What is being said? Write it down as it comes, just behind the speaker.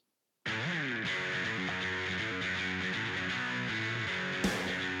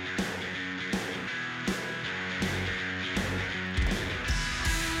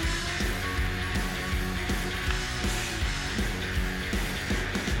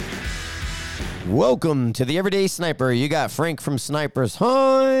Welcome to the Everyday Sniper. You got Frank from Sniper's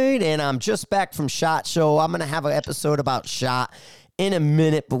Hide, and I'm just back from SHOT Show. I'm going to have an episode about SHOT in a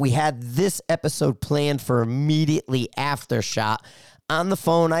minute, but we had this episode planned for immediately after SHOT. On the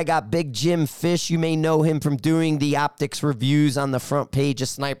phone, I got Big Jim Fish. You may know him from doing the optics reviews on the front page of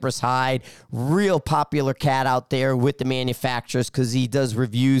Sniper's Hide. Real popular cat out there with the manufacturers because he does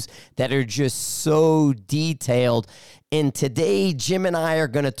reviews that are just so detailed. And today, Jim and I are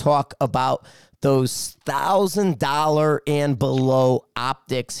going to talk about those $1,000 and below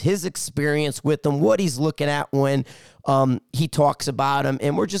optics, his experience with them, what he's looking at when he talks about them.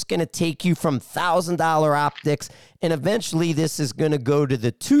 And we're just going to take you from $1,000 optics, and eventually this is going to go to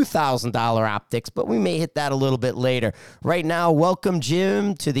the $2,000 optics, but we may hit that a little bit later. Right now, welcome,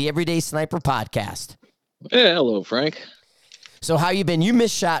 Jim, to the Everyday Sniper podcast. Hey, hello, Frank. So how you been? You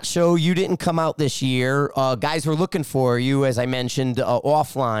missed SHOT Show. You didn't come out this year. Guys were looking for you, as I mentioned,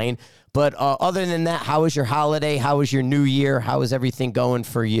 offline. But other than that, how was your holiday? How was your new year? How is everything going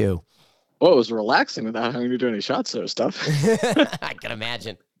for you? Well, it was relaxing without having to do any SHOT Show stuff. I can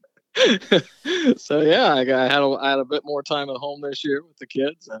imagine. So, yeah, I had a bit more time at home this year with the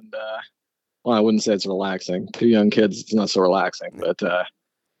kids. And, well, I wouldn't say it's relaxing. 2 young kids, it's not so relaxing. But,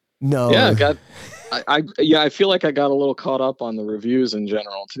 no. Yeah, I feel like I got a little caught up on the reviews in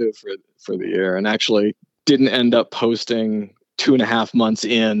general, too, for the year. And actually didn't end up posting 2.5 months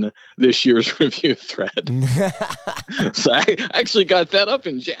in this year's review thread. So I actually got that up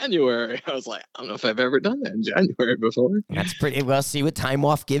in January. I was like, I don't know if I've ever done that in January before. That's pretty well. See what time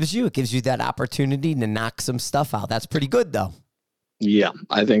off gives you? It gives you that opportunity to knock some stuff out. That's pretty good, though. Yeah,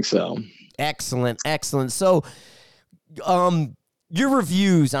 I think so. Excellent. So, your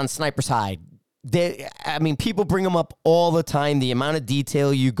reviews on Sniper's Hide, people bring them up all the time, the amount of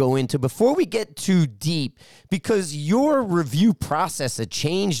detail you go into. Before we get too deep, because your review process had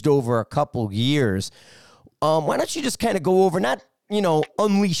changed over a couple years, why don't you just kind of go over, not,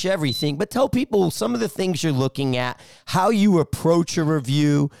 unleash everything, but tell people some of the things you're looking at, how you approach a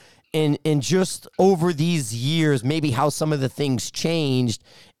review, and just over these years, maybe how some of the things changed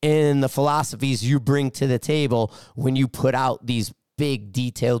in the philosophies you bring to the table when you put out these big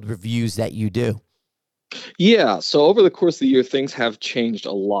detailed reviews that you do. Yeah, so over the course of the year, things have changed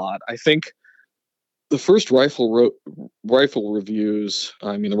a lot. I think the first rifle reviews,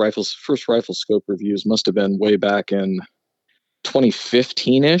 the first rifle scope reviews must have been way back in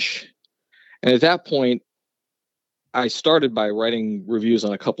 2015-ish. And at that point, I started by writing reviews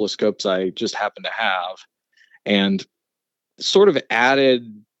on a couple of scopes I just happened to have and sort of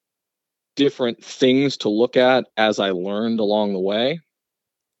added different things to look at as I learned along the way,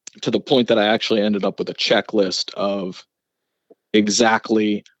 to the point that I actually ended up with a checklist of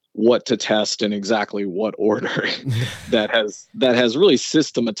exactly what to test in exactly what order that has really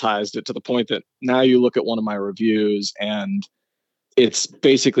systematized it to the point that now you look at one of my reviews and it's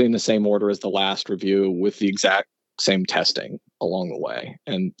basically in the same order as the last review with the exact same testing along the way.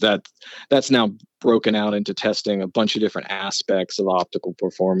 And that's now broken out into testing a bunch of different aspects of optical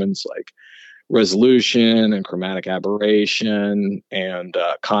performance, like resolution and chromatic aberration and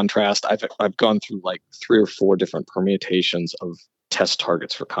contrast. I've gone through like 3 or 4 different permutations of test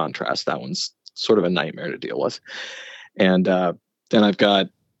targets for contrast. That one's sort of a nightmare to deal with. And then I've got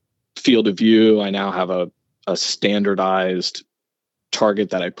field of view. I now have a standardized target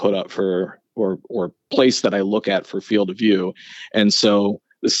that I put up for or place that I look at for field of view. And so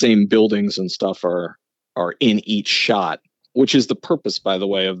the same buildings and stuff are in each shot, which is the purpose, by the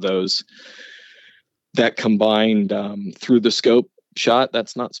way, of those that combined through the scope shot.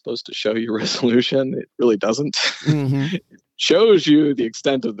 That's not supposed to show you resolution. It really doesn't. Mm-hmm. It shows you the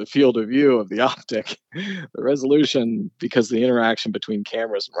extent of the field of view of the optic. The resolution, because the interaction between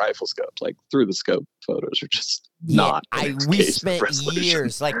cameras and rifle scopes, like through the scope photos, are just not. We spent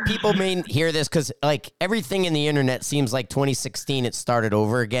years, like, people may hear this because like everything in the internet seems like 2016 it started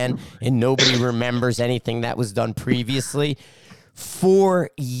over again and nobody remembers anything that was done previously.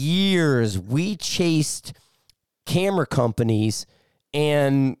 For years, we chased camera companies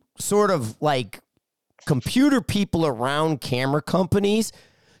and sort of like computer people around camera companies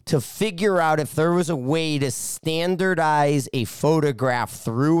to figure out if there was a way to standardize a photograph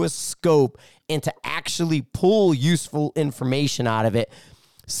through a scope and to actually pull useful information out of it,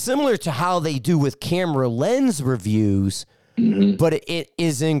 similar to how they do with camera lens reviews. Mm-hmm. But it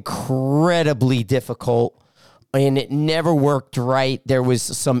is incredibly difficult. And it never worked right. There was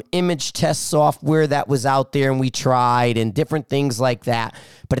some image test software that was out there and we tried and different things like that.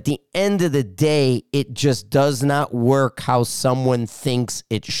 But at the end of the day, it just does not work how someone thinks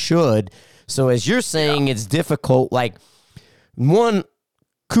it should. So as you're saying, It's difficult. Like, one,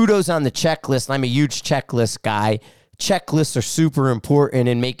 kudos on the checklist. I'm a huge checklist guy. Checklists are super important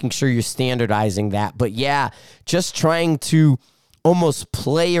in making sure you're standardizing that. But yeah, just trying to almost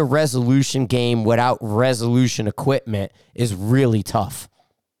play a resolution game without resolution equipment is really tough.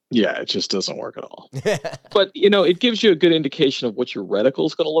 Yeah, it just doesn't work at all. But, it gives you a good indication of what your reticle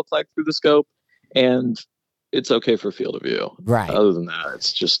is going to look like through the scope, and it's okay for field of view. Right. Other than that,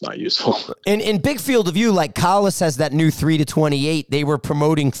 it's just not useful. In big field of view, like Collis has that new 3-28, they were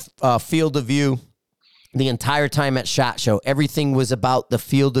promoting field of view the entire time at SHOT Show. Everything was about the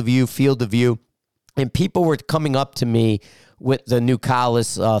field of view. And people were coming up to me with the new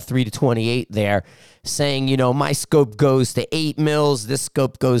Collis 3-28 there saying, my scope goes to 8 mils, this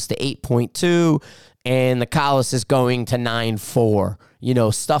scope goes to 8.2, and the Collis is going to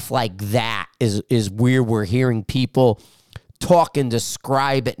 9.4. Stuff like that is where we're hearing people talk and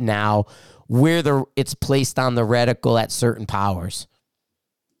describe it now, where it's placed on the reticle at certain powers.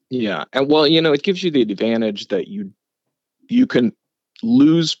 Yeah. And well, it gives you the advantage that you can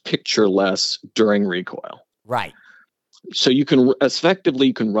lose picture less during recoil. Right. So you can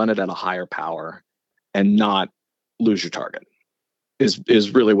run it at a higher power and not lose your target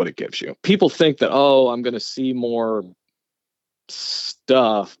is really what it gives you. People think that, I'm going to see more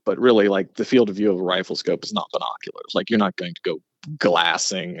stuff, but really, like, the field of view of a rifle scope is not binoculars. Like, you're not going to go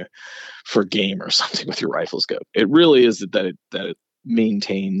glassing for game or something with your rifle scope. It really is that it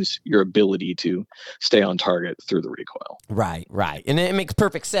maintains your ability to stay on target through the recoil. Right. And it makes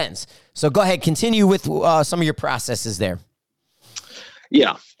perfect sense. So go ahead, continue with some of your processes there.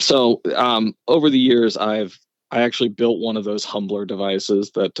 Yeah. So over the years, I actually built one of those humbler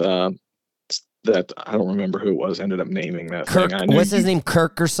devices that I don't remember who it was, ended up naming that Kirk, thing. what's his name?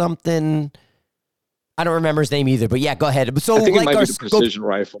 Kirk or something? I don't remember his name either, but yeah, go ahead. So I think it might be the precision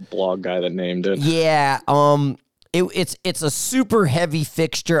rifle blog guy that named it. Yeah. It's a super heavy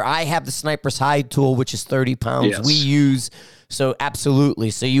fixture. I have the Sniper's Hide tool, which is 30 pounds. Yes. We use, so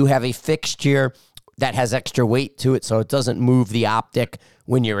absolutely. So you have a fixture that has extra weight to it, so it doesn't move the optic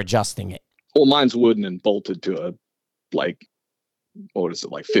when you're adjusting it. Well, mine's wooden and bolted to a, like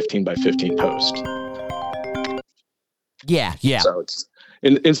 15 by 15 post. Yeah. So it's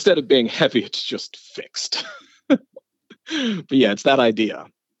instead of being heavy, it's just fixed. But yeah, it's that idea.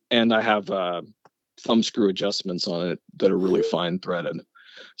 And I have thumb screw adjustments on it that are really fine threaded,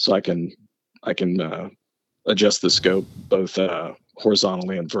 so I can adjust the scope both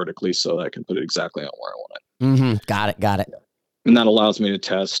horizontally and vertically, so that I can put it exactly on where I want it. Got it. And that allows me to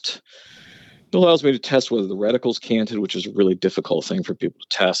test. It allows me to test whether the reticle's canted, which is a really difficult thing for people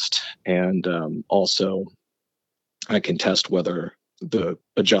to test, and also I can test whether the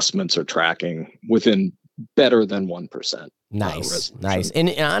adjustments are tracking within better than 1%. Nice.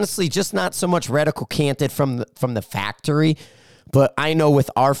 And honestly, just not so much reticle canted from the factory, but I know with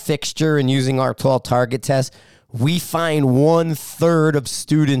our fixture and using our 12 target test, we find 1/3 of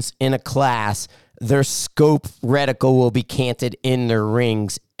students in a class, their scope reticle will be canted in their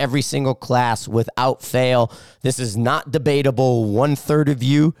rings. Every single class without fail. This is not debatable. 1/3 of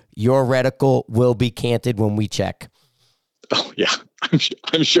you, your reticle will be canted when we check. Oh yeah,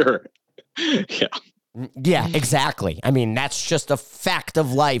 I'm sure. Yeah. Yeah, exactly. I mean, that's just a fact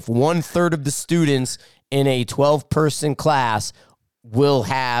of life. 1/3 of the students in a 12-person class will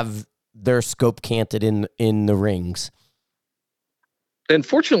have their scope canted in the rings. And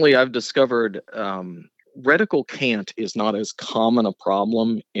fortunately, I've discovered reticle cant is not as common a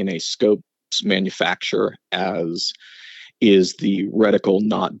problem in a scope's manufacturer as is the reticle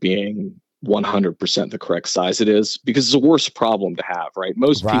not being 100% the correct size it is, because it's a worse problem to have, right?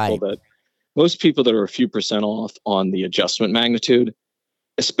 Most people that are a few percent off on the adjustment magnitude,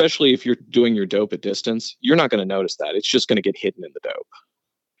 especially if you're doing your dope at distance, you're not going to notice that. It's just going to get hidden in the dope.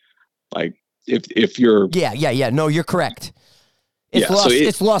 Like if you're... Yeah. No, you're correct.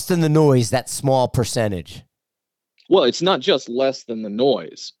 It's lost in the noise, that small percentage. Well, it's not just less than the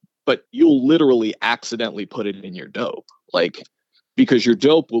noise, but you'll literally accidentally put it in your dope. Like, because your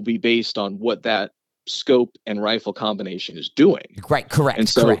dope will be based on what that scope and rifle combination is doing. Right, correct. And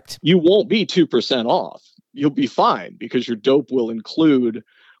so you won't be 2% off. You'll be fine because your dope will include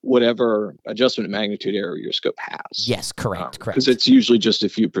whatever adjustment magnitude error your scope has. Yes, correct. Because it's usually just a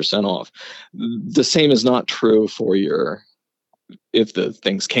few percent off. The same is not true for if the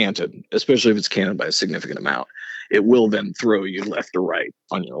thing's canted, especially if it's canted by a significant amount. It will then throw you left or right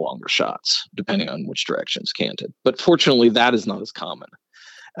on your longer shots, depending on which direction it's canted. But fortunately, that is not as common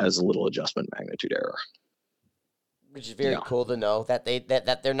as a little adjustment magnitude error. Which is very cool to know that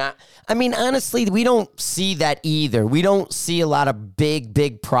that they're not. I mean, honestly, we don't see that either. We don't see a lot of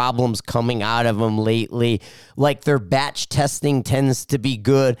big problems coming out of them lately. Like their batch testing tends to be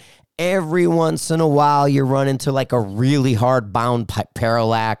good. Every once in a while, you run into like a really hard bound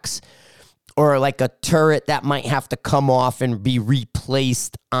parallax or like a turret that might have to come off and be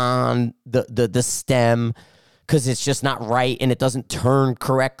replaced on the stem because it's just not right and it doesn't turn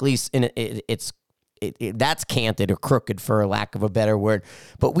correctly, and it's that's canted or crooked, for lack of a better word.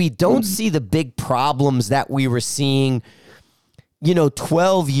 But we don't see the big problems that we were seeing,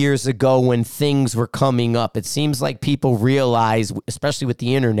 12 years ago when things were coming up. It seems like people realize, especially with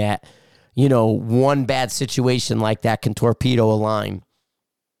the internet, one bad situation like that can torpedo a line.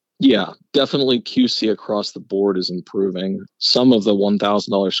 Yeah, definitely QC across the board is improving. Some of the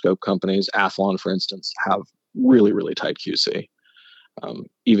 $1,000 scope companies, Athlon, for instance, have really, really tight QC.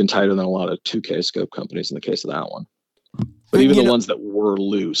 Even tighter than a lot of 2K scope companies in the case of that one. But even the ones that were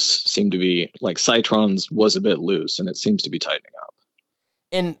loose seem to be, like Citron's was a bit loose, and it seems to be tightening up.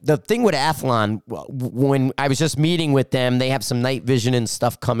 And the thing with Athlon, when I was just meeting with them, they have some night vision and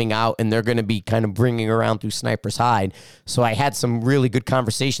stuff coming out, and they're going to be kind of bringing around through Sniper's Hide. So I had some really good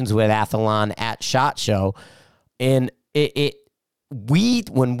conversations with Athlon at SHOT Show, and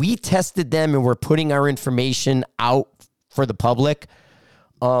when we tested them and we're putting our information out for the public,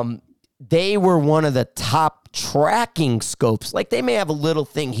 they were one of the top tracking scopes. Like they may have a little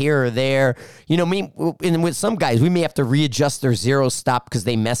thing here or there, and with some guys, we may have to readjust their zero stop because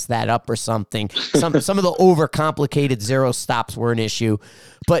they messed that up or something. Some of the overcomplicated zero stops were an issue,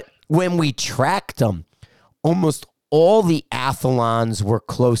 but when we tracked them, almost all the Athlons were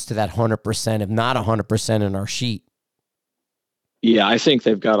close to that 100%, if not 100% in our sheet. Yeah, I think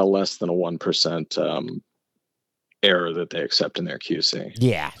they've got a less than a 1% error that they accept in their QC.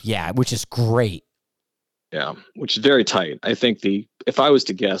 Yeah, which is great. Yeah, which is very tight. I think if I was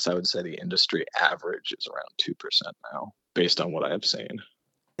to guess, I would say the industry average is around 2% now, based on what I have seen.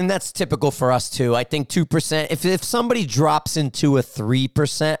 And that's typical for us too. I think 2%. If somebody drops into a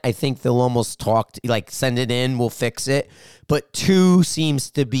 3%, I think they'll almost send it in, we'll fix it. But 2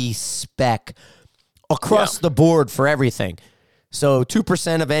 seems to be spec across the board for everything. So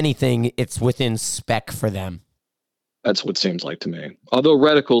 2% of anything, it's within spec for them. That's what it seems like to me. Although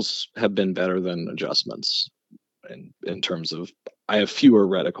reticles have been better than adjustments in terms of, I have fewer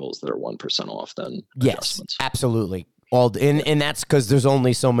reticles that are 1% off than adjustments. Yes, absolutely. And that's because there's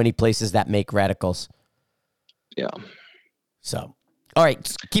only so many places that make reticles. Yeah. So, all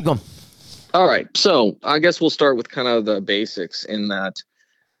right, keep going. All right. So I guess we'll start with kind of the basics in that,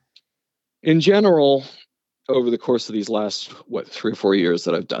 in general, over the course of these last, 3 or 4 years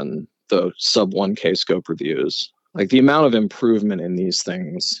that I've done the sub 1K scope reviews, like the amount of improvement in these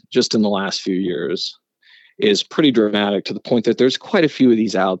things just in the last few years is pretty dramatic, to the point that there's quite a few of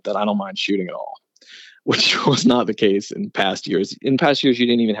these out that I don't mind shooting at all, which was not the case in past years. In past years, you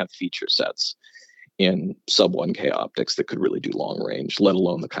didn't even have feature sets in sub 1K optics that could really do long range, let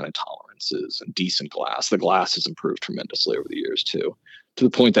alone the kind of tolerances and decent glass. The glass has improved tremendously over the years too, to the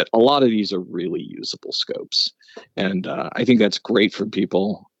point that a lot of these are really usable scopes. And I think that's great for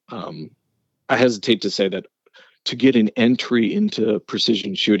people. I hesitate to say that to get an entry into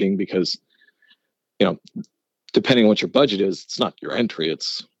precision shooting, because, depending on what your budget is, it's not your entry,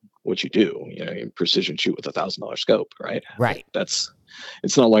 it's what you do. You precision shoot with $1,000 scope, right? Right. It's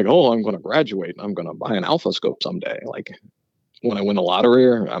not like, oh, I'm going to graduate and I'm going to buy an alpha scope someday. Like when I win the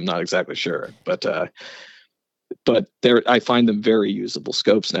lottery, I'm not exactly sure, but I find them very usable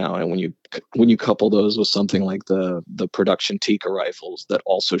scopes now. And when you couple those with something like the production Tikka rifles that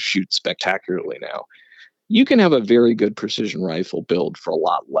also shoot spectacularly now, you can have a very good precision rifle build for a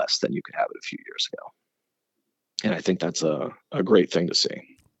lot less than you could have it a few years ago. And I think that's a great thing to see.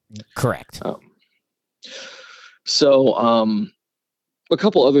 Correct. So a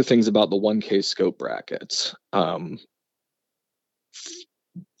couple other things about the 1K scope brackets.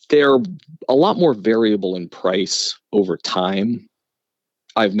 They're a lot more variable in price over time,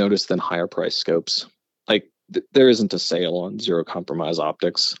 I've noticed, than higher price scopes. Like there isn't a sale on zero compromise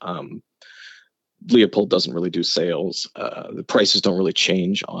optics. Leopold doesn't really do sales. The prices don't really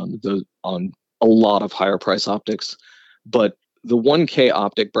change on a lot of higher price optics, but the 1K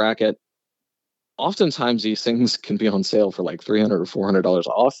optic bracket, oftentimes these things can be on sale for like $300 or $400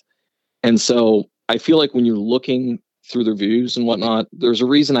 off. And so I feel like when you're looking through the reviews and whatnot, there's a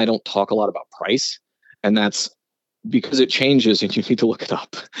reason I don't talk a lot about price, and that's because it changes and you need to look it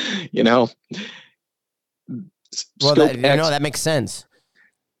up. Well, that makes sense.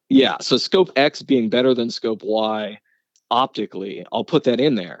 Yeah, so scope X being better than scope Y optically, I'll put that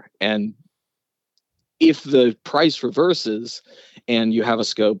in there. And if the price reverses and you have a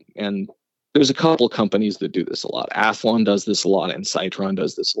scope, and there's a couple of companies that do this a lot. Athlon does this a lot, and Citron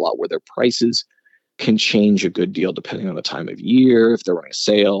does this a lot, where their prices can change a good deal depending on the time of year, if they're running a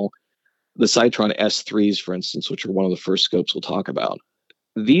sale. The Citron S3s, for instance, which are one of the first scopes we'll talk about,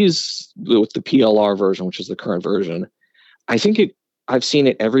 these, with the PLR version, which is the current version, I've seen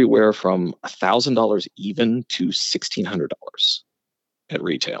it everywhere from $1,000 even to $1,600 at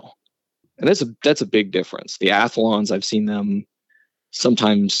retail. And that's a big difference. The Athlons, I've seen them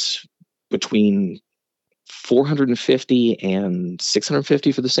sometimes between $450 and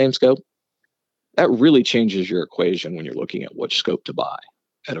 $650 for the same scope. That really changes your equation when you're looking at which scope to buy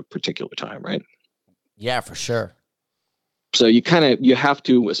at a particular time, right? Yeah, for sure. So you have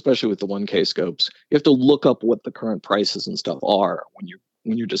to, especially with the 1K scopes, you have to look up what the current prices and stuff are when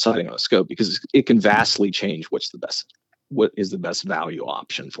you're deciding on a scope, because it can vastly change what is the best value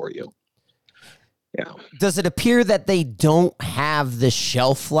option for you. Yeah. Does it appear that they don't have the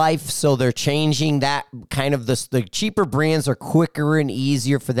shelf life, so they're changing that kind of the cheaper brands are quicker and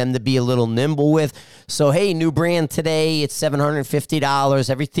easier for them to be a little nimble with? So, hey, new brand today, it's $750.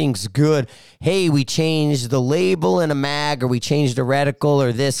 Everything's good. Hey, we changed the label in a mag, or we changed the reticle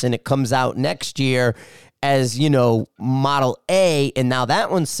or this, and it comes out next year as, model A, and now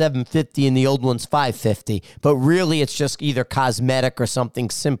that one's $750 and the old one's $550. But really, it's just either cosmetic or something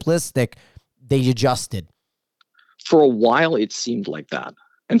simplistic. They adjusted. For a while, it seemed like that.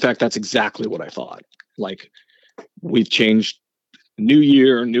 In fact, that's exactly what I thought. Like, we've changed, new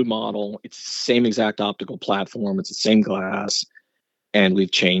year, new model. It's the same exact optical platform. It's the same glass. And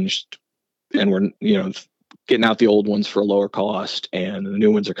we've changed, and we're, getting out the old ones for a lower cost, and the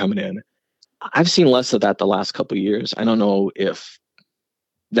new ones are coming in. I've seen less of that the last couple of years. I don't know if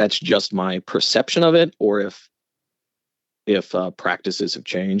that's just my perception of it, or if practices have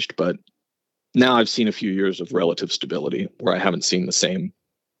changed, but now I've seen a few years of relative stability where I haven't seen the same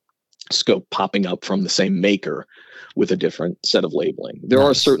scope popping up from the same maker with a different set of labeling. There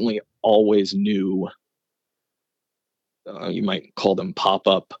are certainly always new, you might call them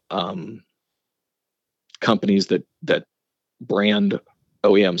pop-up companies that brand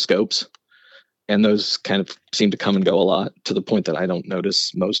OEM scopes. And those kind of seem to come and go a lot, to the point that I don't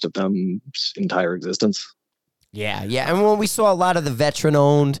notice most of them's entire existence. Yeah. And when we saw a lot of the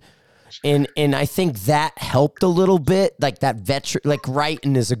veteran-owned, and I think that helped a little bit, like that veteran, like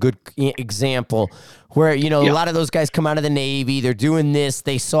Wrighton is a good example, where, a lot of those guys come out of the Navy, they're doing this,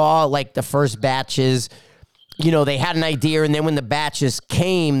 they saw like the first batches, they had an idea, and then when the batches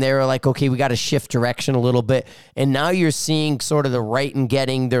came, they were like, okay, we got to shift direction a little bit, and now you're seeing sort of the Wrighton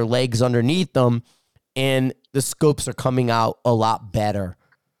getting their legs underneath them, and the scopes are coming out a lot better.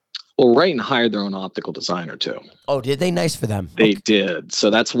 Well, Wrighton hired their own optical designer too. Oh, did they? Nice for them. They did.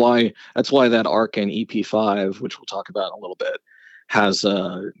 So that's why that Arcan EP5, which we'll talk about in a little bit, has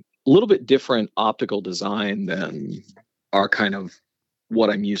a little bit different optical design than our kind of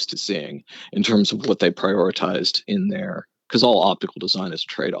what I'm used to seeing in terms of what they prioritized in there. Because all optical design is a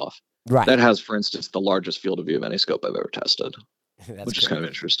trade-off. Right. That has, for instance, the largest field of view of any scope I've ever tested, which is kind of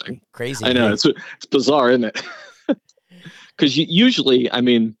interesting. Crazy. I know, it's bizarre, isn't it? Because usually,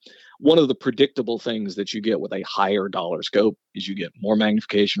 one of the predictable things that you get with a higher dollar scope is you get more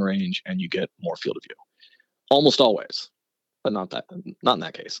magnification range and you get more field of view. Almost always, but not in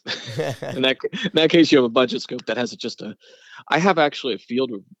that case. in that case, you have a budget scope that has I have actually a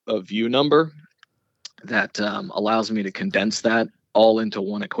field of view number that allows me to condense that all into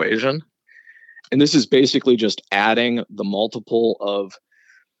one equation. And this is basically just adding the multiple of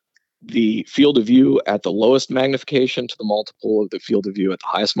the field of view at the lowest magnification to the multiple of the field of view at the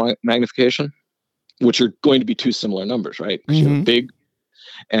highest magnification, which are going to be two similar numbers, right? Mm-hmm. You have big.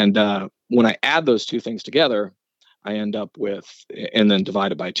 And when I add those two things together, I end up with, and then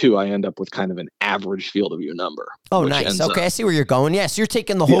divided by 2, I end up with kind of an average field of view number. Oh, nice. Okay, I see where you're going. Yes, you're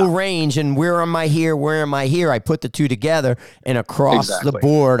taking the whole range, and where am I here? Where am I here? I put the two together, and across the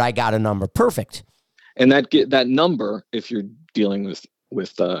board, I got a number. Perfect. And that number, if you're dealing with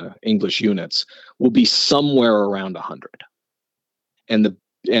English units, will be somewhere around 100,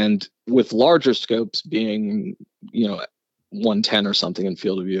 and with larger scopes being 110 or something in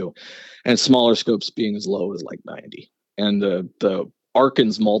field of view, and smaller scopes being as low as like 90, and the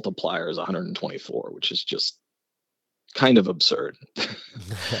Arcan's multiplier is 124, which is just kind of absurd.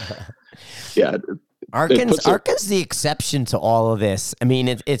 Yeah. Arcan's the exception to all of this.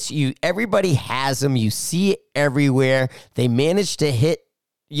 It's you. Everybody has them. You see it everywhere. They managed to hit,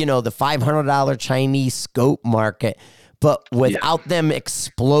 the $500 Chinese scope market, but without them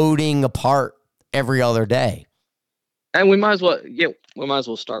exploding apart every other day. And we might as well, We might as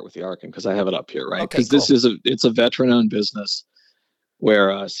well start with the Arkin because I have it up here, right? Okay, Because this cool. is it's a veteran-owned business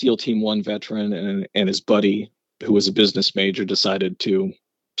where SEAL Team 1 veteran and his buddy, who was a business major, decided to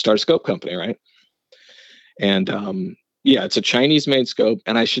start a scope company, right? And yeah, it's a Chinese-made scope.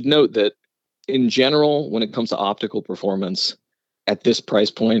 And I should note that in general, when it comes to optical performance at this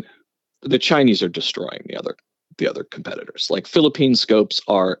price point, the Chinese are destroying the other competitors. Like Philippine scopes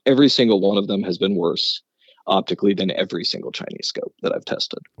are, every single one of them has been worse optically than every single Chinese scope that I've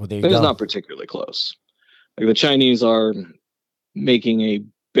tested. Well, there you It's go. not particularly close. Like the Chinese are making a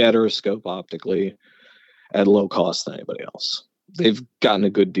better scope optically at low cost than anybody else. They've gotten a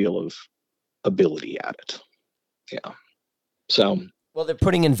good deal of ability at it. Yeah. So, Well, they're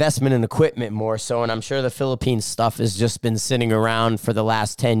putting investment in equipment more so, and I'm sure the Philippine stuff has just been sitting around for the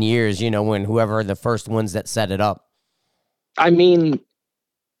last 10 years, when whoever are the first ones that set it up. I mean,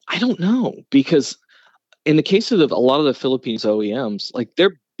 I don't know, because in the case of a lot of the Philippines OEMs, like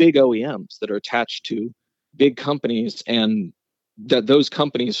they're big OEMs that are attached to big companies, and that those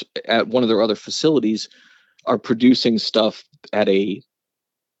companies at one of their other facilities are producing stuff at a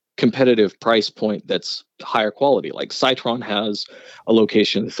competitive price point that's higher quality. Like Cytron has a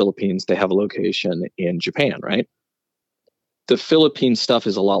location in the Philippines, they have a location in Japan, right? The Philippine stuff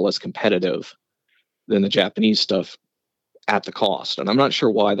is a lot less competitive than the Japanese stuff at the cost, and I'm not sure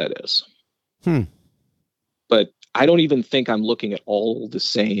why that is. But I don't even think I'm looking at all the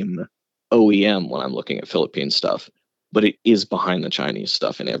same OEM when I'm looking at Philippine stuff, but it is behind the Chinese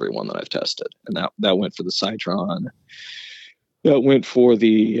stuff in every one that I've tested. And that went for the Cytron, that went for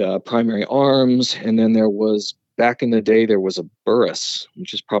the primary arms, and then there was, back in the day, there was a Burris,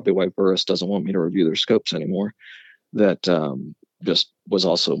 which is probably why Burris doesn't want me to review their scopes anymore, that just was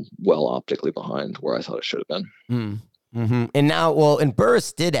also well optically behind where I thought it should have been. Mm-hmm. And now, and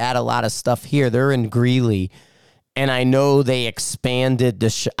Burris did add a lot of stuff here. They're in Greeley, and I know they expanded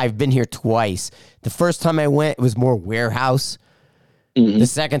I've been here twice. The first time I went, it was more warehouse. Mm-hmm. The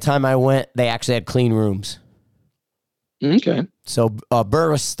second time I went, they actually had clean rooms. Okay. So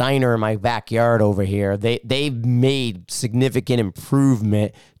Burris Steiner in my backyard over here, they've made significant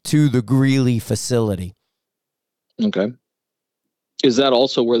improvement to the Greeley facility. Okay. Is that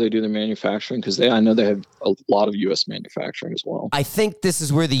also where they do their manufacturing? Because I know they have a lot of U.S. manufacturing as well. I think this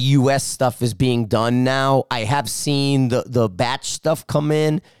is where the U.S. stuff is being done now. I have seen the batch stuff come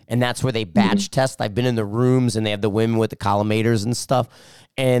in, and that's where they batch test. I've been in the rooms, and they have the women with the collimators and stuff,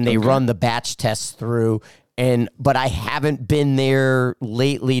 and they run the batch tests through. But I haven't been there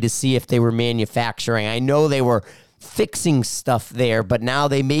lately to see if they were manufacturing. I know they were fixing stuff there, but now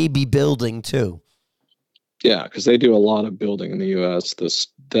they may be building too. Yeah, because they do a lot of building in the U.S.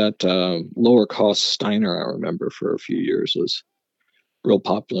 That lower cost Steiner, I remember for a few years, was real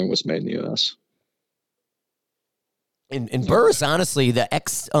popular and was made in the U.S. In Burris, honestly, the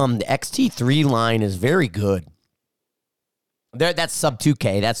XT3 line is very good. That's sub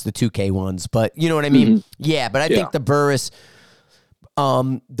 2K. That's the 2K ones, but you know what I mean? Mm-hmm. Yeah, but I think the Burris,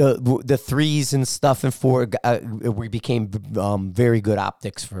 the threes and stuff and four, we became very good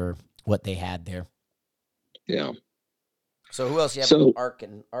optics for what they had there. Yeah. So who else you have? So,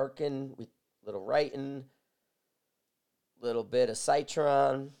 Arkin, little Riton, little bit of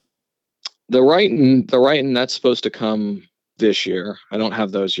Cytron. The Riton, that's supposed to come this year. I don't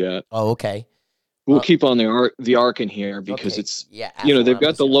have those yet. Oh, okay. We'll keep on the Arkin here because it's, they've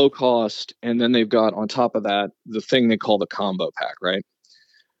got the low cost, and then they've got on top of that the thing they call the combo pack, right?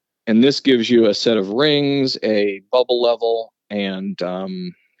 And this gives you a set of rings, a bubble level, and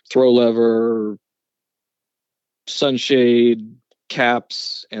throw lever, sunshade,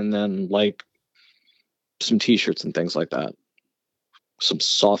 caps, and then like some t-shirts and things like that. Some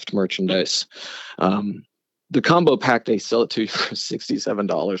soft merchandise. The combo pack, they sell it to you for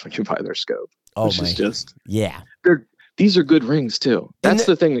 $67 when you buy their scope. Which is just, these are good rings too. That's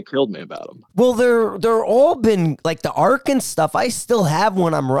the thing that killed me about them. Well, they're all been like the Arkin stuff. I still have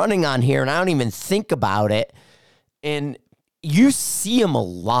one I'm running on here, and I don't even think about it. And you see them a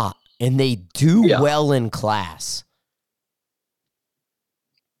lot, and they do well in class.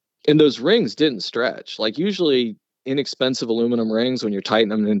 And those rings didn't stretch. Like usually inexpensive aluminum rings, when you're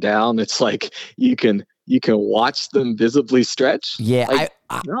tightening them down, it's like you can watch them visibly stretch. Yeah. Like,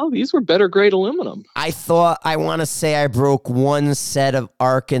 no, these were better grade aluminum. I want to say I broke one set of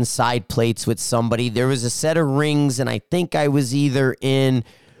Arkin side plates with somebody. There was a set of rings, and I think I was either in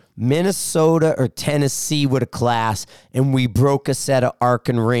Minnesota or Tennessee with a class, and we broke a set of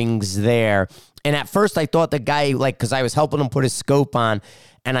Arkin rings there. And at first I thought the guy, because I was helping him put his scope on,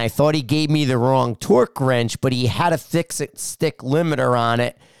 and I thought he gave me the wrong torque wrench, but he had a fix-it stick limiter on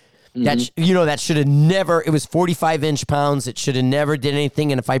it. Mm-hmm. That should have never, it was 45 inch pounds. It should have never did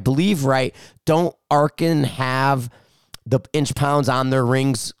anything. And if I believe right, don't Arkin have the inch pounds on their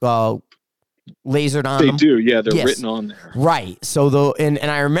rings lasered on They them? do, yeah. They're Yes. written on there. Right. So and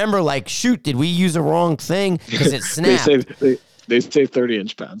I remember like, shoot, did we use the wrong thing? Because it snapped. They say 30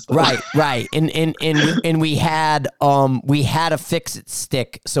 inch pounds. Though. Right. And we had a fix-it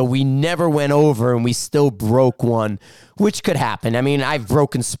stick, so we never went over, and we still broke one, which could happen. I mean, I've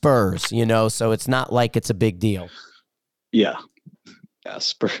broken spurs, so it's not like it's a big deal. Yeah. Yeah,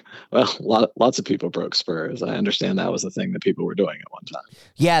 well, lots of people broke spurs. I understand that was the thing that people were doing at one time.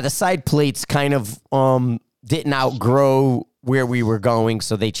 Yeah, the side plates kind of didn't outgrow where we were going,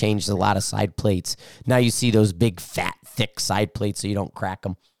 so they changed a lot of side plates. Now you see those big, fat, thick side plates so you don't crack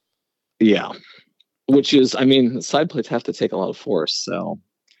them. Yeah, which is, I mean, side plates have to take a lot of force, so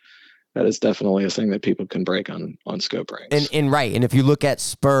that is definitely a thing that people can break on scope rings. And right, and if you look at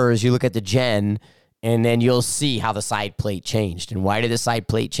spurs, you look at the Gen, and then you'll see how the side plate changed. And why did the side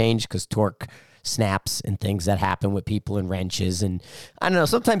plate change? Because torque snaps and things that happen with people and wrenches. And I don't know,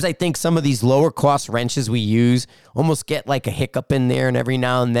 sometimes I think some of these lower cost wrenches we use almost get like a hiccup in there, and every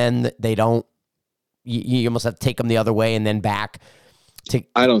now and then they don't. You almost have to take them the other way and then back.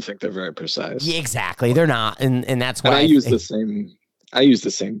 I don't think they're very precise. Yeah, exactly. They're not. And that's why I use the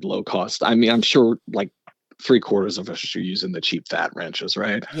same low cost. I mean, I'm sure like 3/4 of us are using the cheap fat wrenches,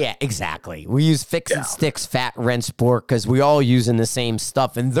 right? Yeah, exactly. We use Fix and Sticks fat wrench sport because we all using the same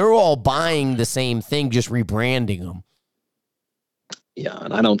stuff, and they're all buying the same thing, just rebranding them. Yeah,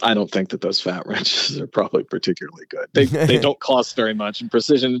 and I don't think that those fat wrenches are probably particularly good. They don't cost very much, and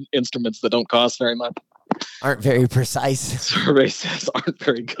precision instruments that don't cost very much aren't very precise. Survey says aren't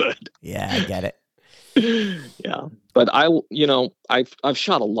very good. Yeah, I get it. Yeah, but I've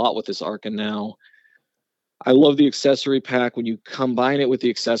shot a lot with this Arkin now. I love the accessory pack. When you combine it with the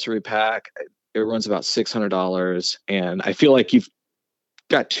accessory pack, it runs about $600, and I feel like you've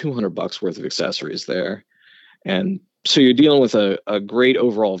got $200 worth of accessories there, and so you're dealing with a great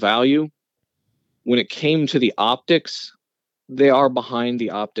overall value. When it came to the optics, they are behind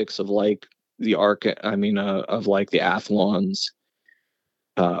the optics of like the of like the Athlons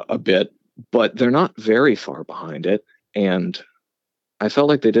a bit, but they're not very far behind it, and I felt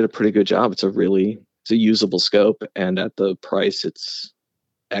like they did a pretty good job. It's a usable scope, and at the price, it's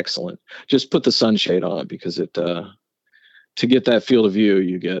excellent. Just put the sunshade on it because to get that field of view,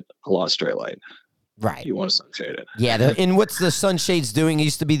 you get a lot of straight light. Right. You want to sunshade it. Yeah. And what's the sunshades doing? It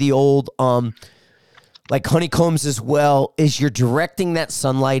used to be the old, like honeycombs as well, is you're directing that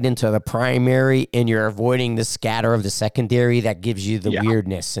sunlight into the primary and you're avoiding the scatter of the secondary. That gives you the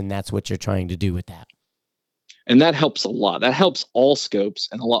weirdness, and that's what you're trying to do with that. And that helps a lot. That helps all scopes.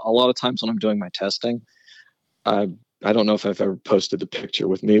 And a lot of times when I'm doing my testing, I don't know if I've ever posted the picture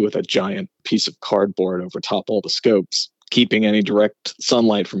with me with a giant piece of cardboard over top all the scopes, keeping any direct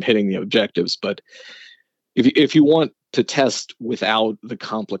sunlight from hitting the objectives. But if you want to test without the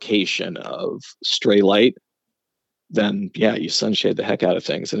complication of stray light, then yeah, you sunshade the heck out of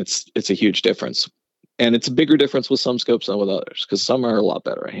things, and it's a huge difference. And it's a bigger difference with some scopes than with others, because some are a lot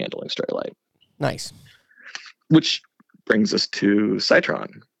better at handling stray light. Nice. Which brings us to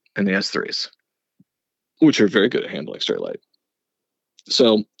Citron and the S3s, which are very good at handling straight light.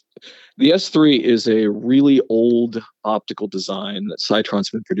 So the S3 is a really old optical design that Citron's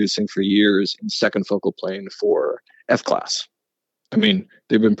been producing for years in second focal plane for F-class. I mean,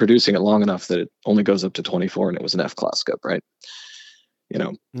 they've been producing it long enough that it only goes up to 24, and it was an F-class scope, right?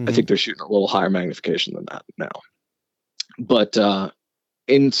 I think they're shooting a little higher magnification than that now. But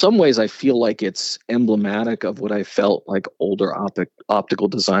in some ways, I feel like it's emblematic of what I felt like older optical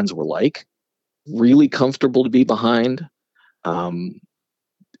designs were like. Really comfortable to be behind.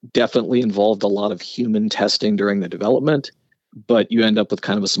 Definitely involved a lot of human testing during the development, but you end up with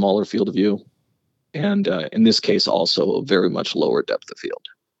kind of a smaller field of view. And in this case, also a very much lower depth of field.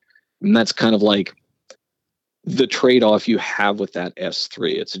 And that's kind of like the trade-off you have with that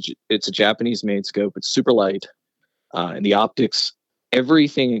S3. It's a Japanese-made scope. It's super light. And the optics,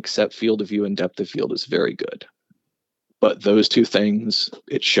 everything except field of view and depth of field is very good. But those two things,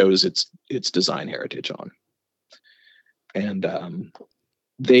 it shows its design heritage on. And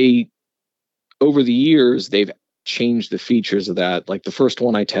over the years, they've changed the features of that. Like the first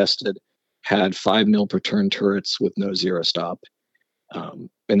one I tested had 5 mil per turn turrets with no zero stop.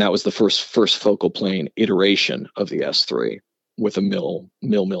 And that was the first focal plane iteration of the S3 with a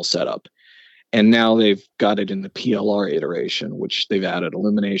mil setup. And now they've got it in the PLR iteration, which they've added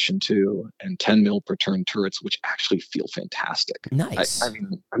illumination to, and 10 mil per turn turrets, which actually feel fantastic. Nice. I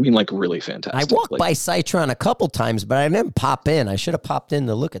mean, like really fantastic. I walked like, by Citron a couple times, but I didn't pop in. I should have popped in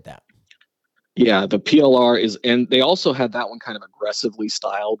to look at that. Yeah, the PLR is, and they also had that one kind of aggressively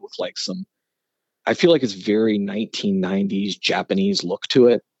styled with like some, I feel like it's very 1990s Japanese look to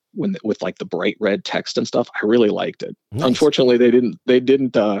it with like the bright red text and stuff. I really liked it. Nice. Unfortunately, they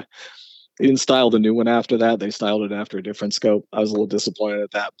didn't style the new one after that. They styled it after a different scope. I was a little disappointed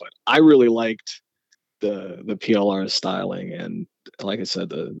at that, but I really liked the PLR styling, and like I said,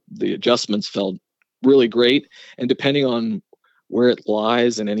 the adjustments felt really great. And depending on where it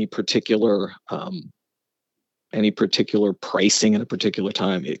lies in any particular pricing at a particular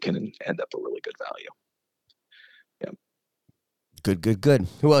time, it can end up a really good value. Yeah. Good.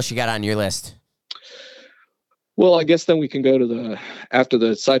 Who else you got on your list? Well, I guess then we can go to after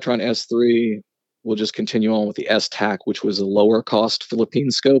the Citron S3, we'll just continue on with the S-TAC, which was a lower cost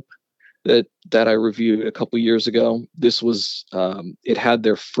Philippine scope that I reviewed a couple years ago. This was, it had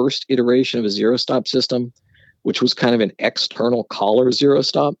their first iteration of a zero stop system, which was kind of an external collar zero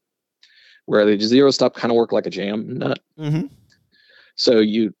stop, where the zero stop kind of worked like a jam nut. Mm-hmm. So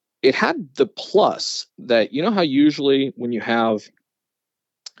it had the plus that, you know how usually when you have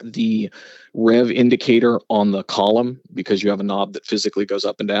the rev indicator on the column, because you have a knob that physically goes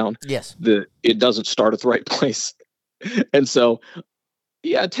up and down. Yes. It doesn't start at the right place. And so,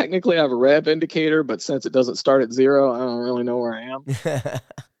 yeah, technically I have a rev indicator, but since it doesn't start at 0, I don't really know where I am.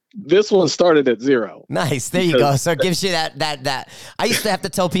 This one started at 0. Nice. There you go. So it gives you that. I used to have to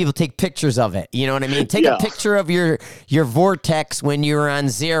tell people, take pictures of it. You know what I mean? Take a picture of your vortex when you're on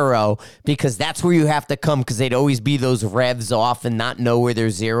 0, because that's where you have to come, because they'd always be those revs off and not know where their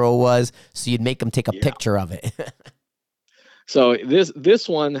 0 was. So you'd make them take a picture of it. So this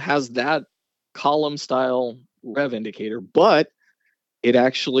one has that column style rev indicator, but it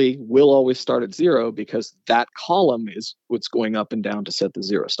actually will always start at 0, because that column is what's going up and down to set the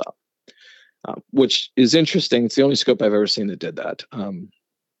zero stop, which is interesting. It's the only scope I've ever seen that did that.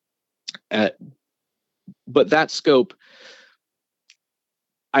 But that scope,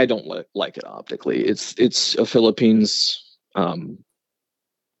 I don't like it optically. It's a Philippines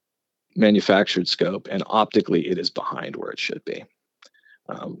manufactured scope, and optically it is behind where it should be.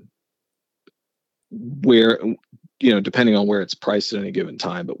 Where, depending on where it's priced at any given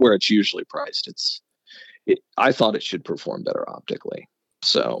time, but where it's usually priced, I thought it should perform better optically.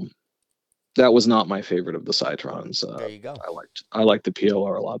 So that was not my favorite of the Citrons. There you go. I liked the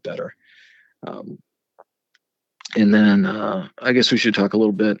PLR a lot better. And then I guess we should talk a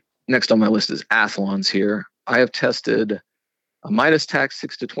little bit. Next on my list is Athlons here. I have tested a Midas TAC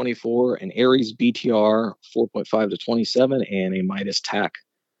 6-24, an Aries BTR 4.5-27, and a Midas TAC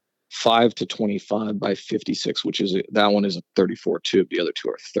 5-25 by 56, that one is a 34 tube. The other two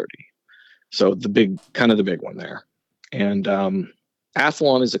are 30. So the big one there. And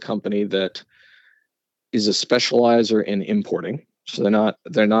Athlon is a company that is a specializer in importing. So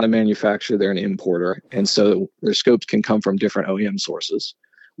they're not a manufacturer, they're an importer. And so their scopes can come from different OEM sources,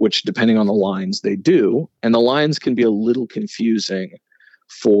 which depending on the lines they do. And the lines can be a little confusing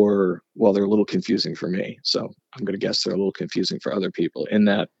they're a little confusing for me. So I'm going to guess they're a little confusing for other people, in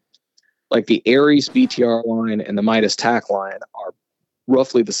that like the Aries BTR line and the Midas TAC line are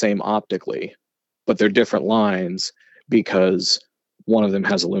roughly the same optically, but they're different lines because one of them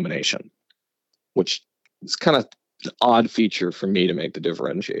has illumination, which is kind of an odd feature for me to make the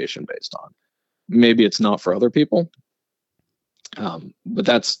differentiation based on. Maybe it's not for other people, but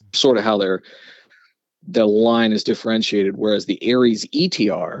that's sort of how the line is differentiated. Whereas the Aries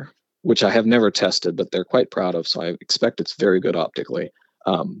ETR, which I have never tested, but they're quite proud of, so I expect it's very good optically.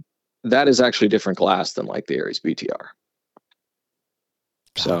 That is actually different glass than like the Aries BTR.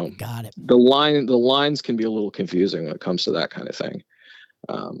 Got it. The lines can be a little confusing when it comes to that kind of thing.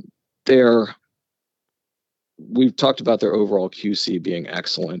 We've talked about their overall QC being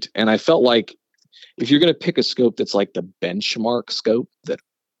excellent, and I felt like if you're going to pick a scope that's like the benchmark scope that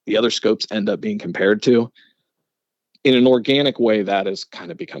the other scopes end up being compared to, in an organic way, that has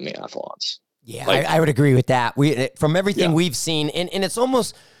kind of become the Athlons. Yeah, I would agree with that. From everything we've seen, and it's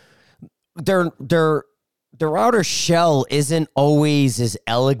almost their outer shell isn't always as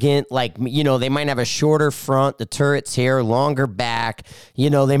elegant. Like, they might have a shorter front, the turret's here, longer back.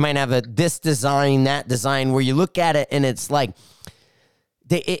 They might have this design, that design, where you look at it and it's like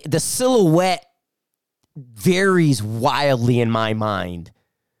the silhouette varies wildly in my mind,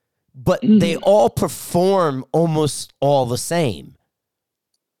 but they all perform almost all the same.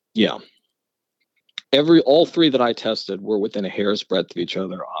 Yeah. all three that I tested were within a hair's breadth of each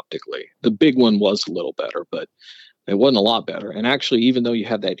other optically. The big one was a little better, but it wasn't a lot better. And actually, even though you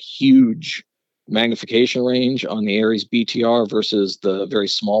have that huge magnification range on the Aries BTR versus the very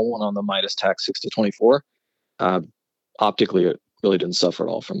small one on the Midas Tac 6-24, optically it really didn't suffer at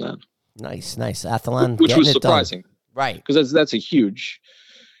all from that. Nice. Athlon, which was getting it done. surprising, Right? Because that's a huge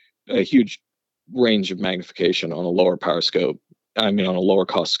range of magnification on a lower power scope. I mean, on a lower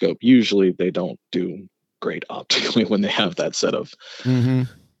cost scope. Usually, they don't do great optically when they have that set of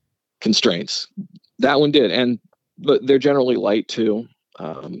constraints. That one did, but they're generally light too.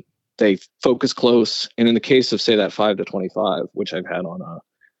 They focus close, and in the case of say that 5-25, which I've had on a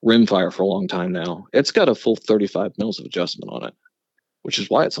rimfire for a long time now, it's got a full 35 mils of adjustment on it, which is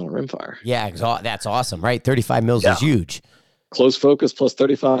why it's on a rimfire. Yeah, that's awesome, right? 35 mils is huge. Close focus plus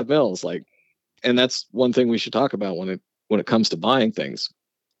 35 mils, and that's one thing we should talk about when it comes to buying things.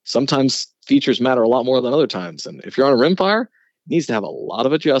 Sometimes features matter a lot more than other times, and if you're on a rimfire, it needs to have a lot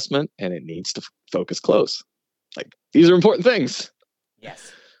of adjustment and it needs to focus close. These are important things.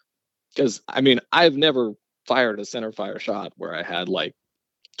 Yes. Because I mean, I've never fired a center fire shot where I had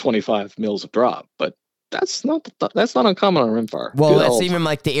 25 mils of drop, but that's not uncommon on a rimfire. Well, that's even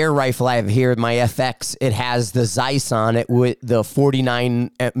like the air rifle I have here, my FX. It has the Zeiss on it with the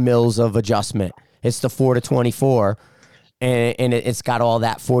 49 mils of adjustment. It's the 4-24, and it's got all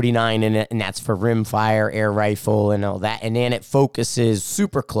that 49 in it, and that's for rimfire, air rifle, and all that. And then it focuses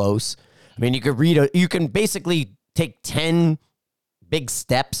super close. I mean, you can basically take 10 big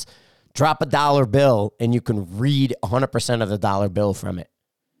steps, drop a dollar bill, and you can read 100% of the dollar bill from it.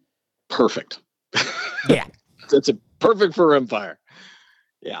 Perfect. Yeah. It's perfect for rimfire.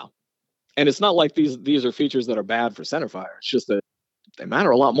 Yeah. And it's not like these are features that are bad for centerfire. It's just that they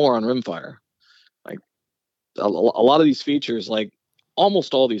matter a lot more on rimfire. A lot of these features,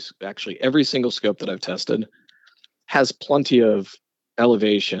 almost all these, actually every single scope that I've tested has plenty of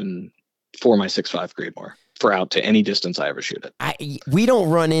elevation for my 6.5 Creedmoor for out to any distance I ever shoot it. We don't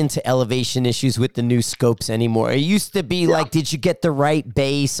run into elevation issues with the new scopes anymore. It used to be did you get the right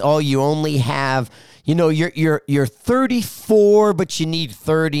base? Oh, you only have, you're 34, but you need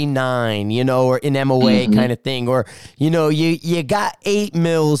 39, or an MOA kind of thing. Or, you got 8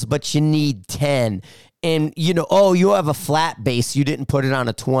 mils, but you need 10. And, you have a flat base. You didn't put it on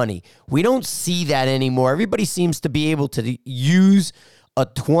a 20. We don't see that anymore. Everybody seems to be able to use a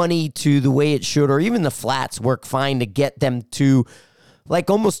 20 to the way it should, or even the flats work fine to get them to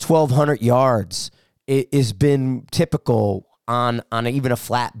almost 1,200 yards. It has been typical on even a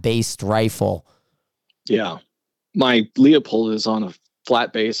flat-based rifle. Yeah. My Leopold is on a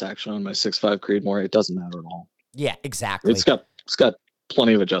flat base, actually, on my 6.5 Creedmoor. It doesn't matter at all. Yeah, exactly. It's got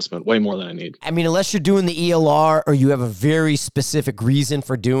plenty of adjustment, way more than I need. I mean, unless you're doing the ELR or you have a very specific reason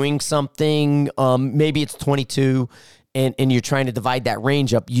for doing something, maybe it's 22 and you're trying to divide that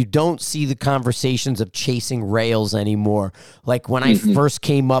range up, you don't see the conversations of chasing rails anymore. Like when I first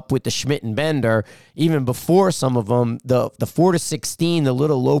came up with the Schmidt and Bender, even before some of them, the 4-16, the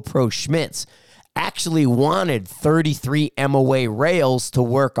little low pro Schmitts, actually wanted 33 MOA rails to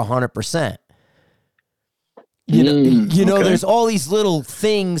work 100%. Okay. There's all these little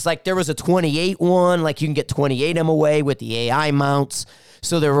things, like there was a 28 one, like you can get 28 MOA with the AI mounts.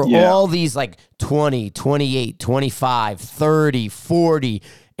 So there were all these 20, 28, 25, 30, 40,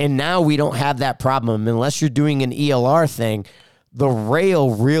 and now we don't have that problem. Unless you're doing an ELR thing, the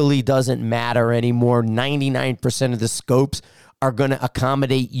rail really doesn't matter anymore. 99% of the scopes are going to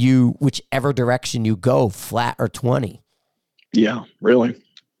accommodate you whichever direction you go, flat or 20. Yeah, really.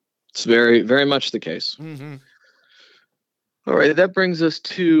 It's very, very much the case. All right, that brings us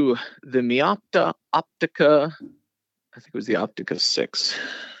to the Miopta Optica. I think it was the Optica 6.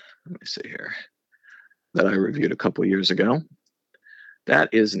 Let me see here. That I reviewed a couple years ago. That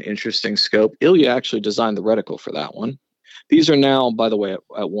is an interesting scope. Ilya actually designed the reticle for that one. These are now, by the way, at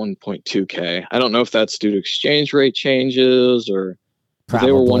 1.2K. I don't know if that's due to exchange rate changes or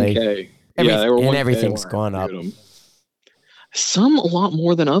they were 1K. They were 1K. And everything's gone up. Some a lot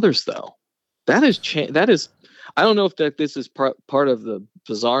more than others, though. That is. I don't know if this is part of the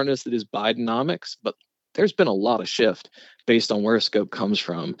bizarreness that is Bidenomics, but there's been a lot of shift based on where a scope comes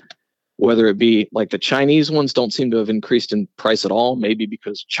from. Whether it be the Chinese ones don't seem to have increased in price at all, maybe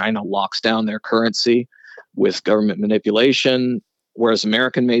because China locks down their currency with government manipulation, whereas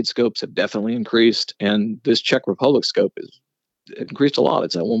American-made scopes have definitely increased. And this Czech Republic scope is increased a lot.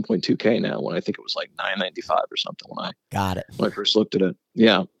 It's at 1.2K now, when I think it was $995 or something when I first looked at it.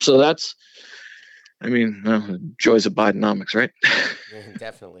 Yeah, so that's, joys of Bidenomics, right?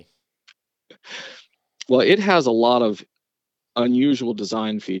 Definitely. Well, it has a lot of unusual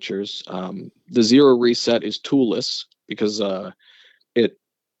design features. The zero reset is toolless because it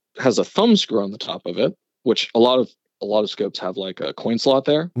has a thumb screw on the top of it, which a lot of scopes have like a coin slot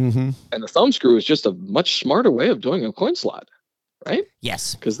there, Mm-hmm. and the thumb screw is just a much smarter way of doing a coin slot, right?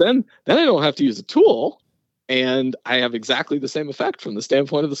 Yes. Because then I don't have to use a tool, and I have exactly the same effect from the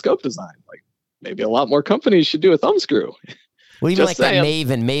standpoint of the scope design. Like maybe a lot more companies should do a thumb screw. Well, even Just like saying. that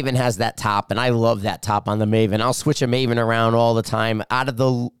Maven. Maven has that top, and I love that top on the Maven. I'll switch a Maven around all the time. Out of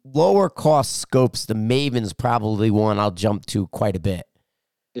the lower cost scopes, the Maven's probably one I'll jump to quite a bit.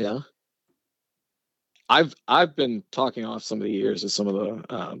 Yeah. I've been talking off some of the years with some of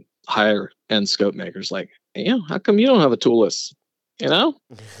the higher end scope makers, like, how come you don't have a toolless? I'm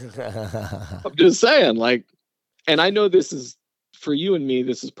just saying, like, and I know this is for you and me,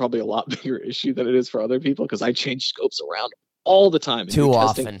 this is probably a lot bigger issue than it is for other people because I change scopes around all the time and Too do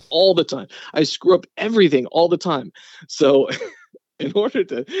often. testing all the time. I screw up everything all the time. So in order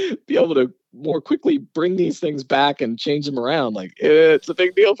to be able to more quickly bring these things back and change them around, like, it's a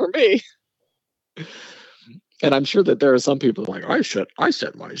big deal for me. And I'm sure that there are some people like, I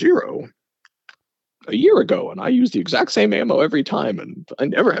set my zero a year ago, and I use the exact same ammo every time, and I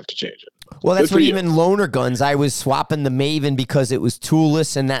never have to change it. Well, that's what even loaner guns, I was swapping the Maven because it was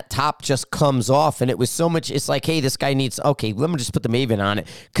toolless, and that top just comes off, and it was so much, it's like, hey, this guy needs, okay, let me just put the Maven on it,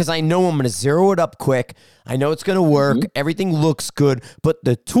 because I know I'm going to zero it up quick. I know it's going to work. Mm-hmm. Everything looks good, but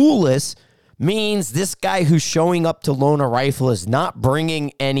the toolless means this guy who's showing up to loan a rifle is not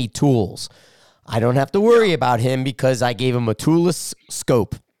bringing any tools. I don't have to worry about him because I gave him a toolless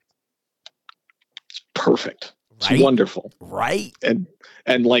scope. Perfect. It's right? Wonderful. Right.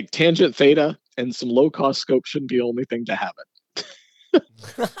 And like tangent theta and some low cost scope shouldn't be the only thing to have it.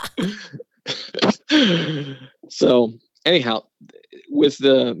 So anyhow, with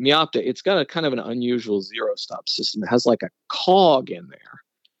the Miopta, it's got a kind of an unusual zero stop system. It has like a cog in there,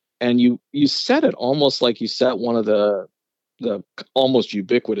 and you set it almost like you set one of the almost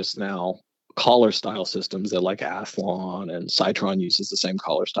ubiquitous now collar style systems that like Athlon and Citron uses the same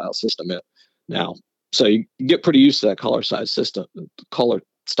collar style system now. So you get pretty used to that collar style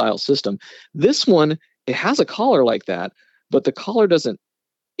system. This one, it has a collar like that, but the collar doesn't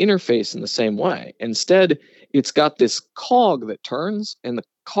interface in the same way. Instead, it's got this cog that turns, and the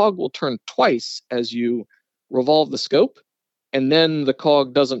cog will turn twice as you revolve the scope, and then the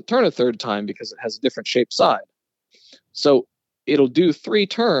cog doesn't turn a third time because it has a different shaped side. So it'll do 3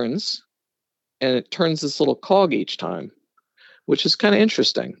 turns, and it turns this little cog each time, which is kind of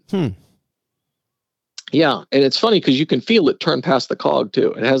interesting. Yeah, and it's funny because you can feel it turn past the cog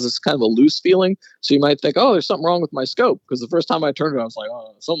too. It has this kind of a loose feeling, so you might think, "Oh, there's something wrong with my scope." Because the first time I turned it, I was like,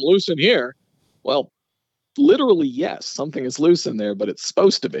 "Oh, something loose in here." Well, literally, yes, something is loose in there, but it's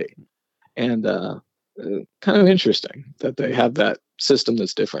supposed to be. And kind of interesting that they have that system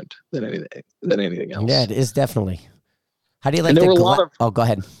that's different than anything else. Yeah, it is definitely. How do you like the? Go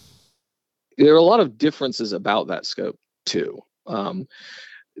ahead. There are a lot of differences about that scope too.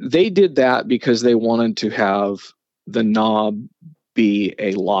 They did that because they wanted to have the knob be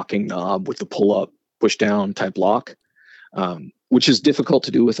a locking knob with the pull up, push down type lock, which is difficult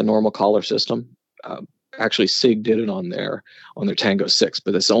to do with a normal collar system. Actually, SIG did it on their Tango 6,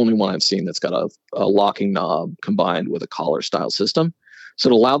 but it's the only one I've seen that's got a locking knob combined with a collar style system. So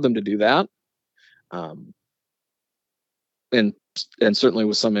it allowed them to do that. And certainly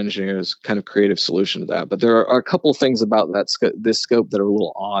with some engineers, kind of creative solution to that. But there are a couple of things about this scope that are a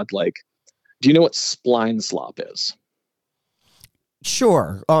little odd. Like, do you know what spline slop is?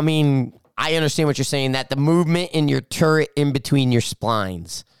 Sure. I mean, I understand what you're saying, that the movement in your turret in between your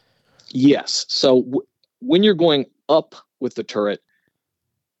splines. Yes. So when you're going up with the turret,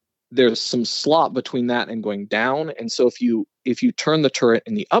 there's some slop between that and going down. And so if you turn the turret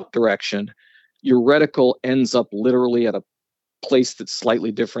in the up direction, your reticle ends up literally at a place that's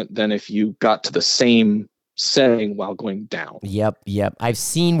slightly different than if you got to the same setting while going down. Yep. I've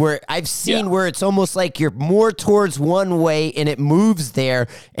seen where it's almost like you're more towards one way and it moves there,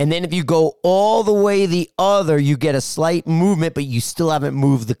 and then if you go all the way the other, you get a slight movement, but you still haven't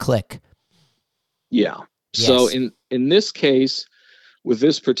moved the click. Yeah. Yes. So in this case, with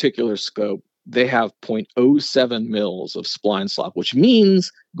this particular scope, they have 0.07 mils of spline slop, which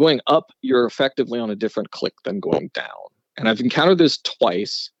means going up, you're effectively on a different click than going down. And I've encountered this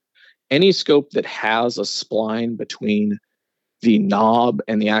twice. Any scope that has a spline between the knob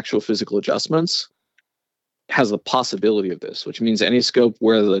and the actual physical adjustments has the possibility of this, which means any scope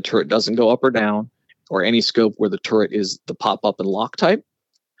where the turret doesn't go up or down, or any scope where the turret is the pop up and lock type,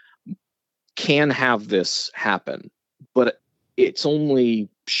 can have this happen. But it's only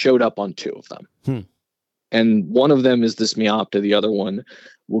showed up on 2 of them. And one of them is this Miopta. The other one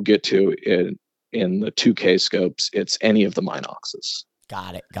we'll get to in the 2K scopes. It's any of the Minoxes.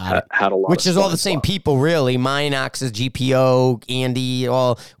 Got it. Had a lot Which of is all the spline same slop. people, really. Minox is GPO, Andy,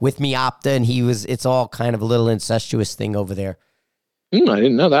 all with Miopta, and it's all kind of a little incestuous thing over there. I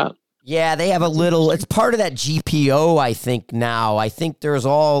didn't know that. Yeah, they have a little, it's part of that GPO, I think, now. I think there's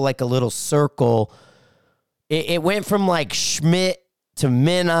all like a little circle. It went from like Schmidt to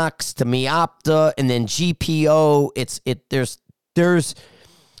Minox to Miopta, and then GPO. There's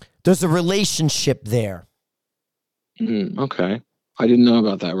a relationship there. Okay. I didn't know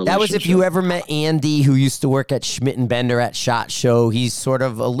about that relationship. That was if you ever met Andy, who used to work at Schmidt and Bender at SHOT Show. He's sort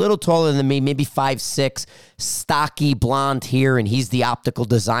of a little taller than me, maybe 5'6", stocky, blonde hair, and he's the optical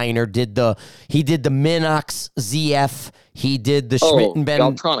designer. He did the Minox ZF. He did the Schmidt and Bender.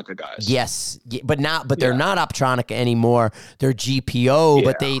 Optronica guys. Yes, but they're not Optronica anymore. They're GPO,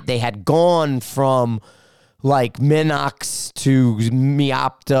 but they had gone from like Minox to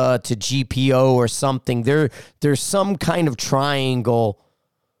Miopta to GPO or something. There's some kind of triangle.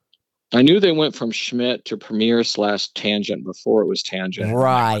 I knew they went from Schmidt to Premier / Tangent before it was Tangent.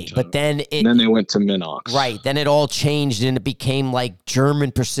 Right, but then they went to Minox. Right, then it all changed and it became like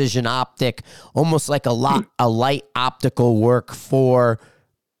German precision optic, almost like a light optical work for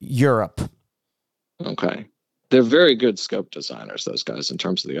Europe. Okay. They're very good scope designers, those guys, in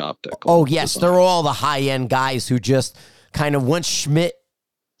terms of the optic. Oh, yes. They're all the high-end guys who just kind of, once Schmidt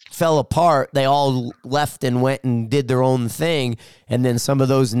fell apart, they all left and went and did their own thing, and then some of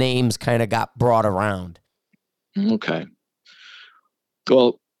those names kind of got brought around. Okay.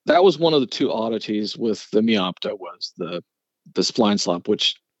 Well, that was one of the two oddities with the Miopta, was the spline slop,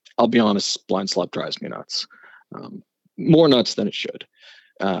 which, I'll be honest, spline slop drives me nuts. More nuts than it should.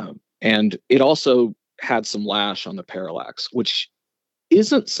 And it also had some lash on the parallax, which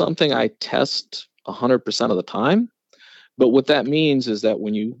isn't something I test 100% of the time. But what that means is that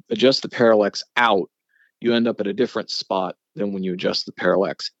when you adjust the parallax out, you end up at a different spot than when you adjust the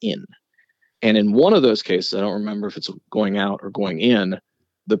parallax in. And in one of those cases, I don't remember if it's going out or going in,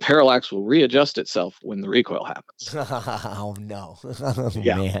 the parallax will readjust itself when the recoil happens. Oh, no.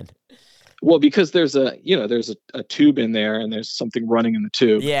 Man. Well, because there's a tube in there and there's something running in the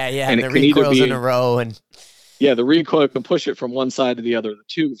tube. Yeah. And the recoil's in a row. The recoil can push it from one side to the other of the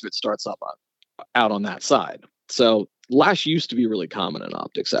tube if it starts out on that side. So lash used to be really common in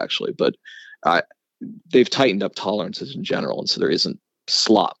optics, actually, but they've tightened up tolerances in general. And so there isn't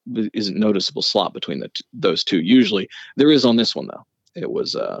noticeable slop between those two. Usually there is on this one, though. It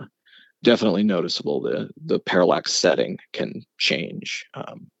was definitely noticeable. The parallax setting can change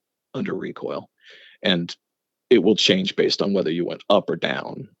under recoil, and it will change based on whether you went up or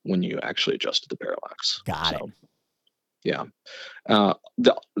down when you actually adjusted the parallax. Got it. Yeah.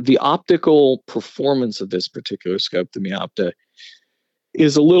 The optical performance of this particular scope, the Miopta,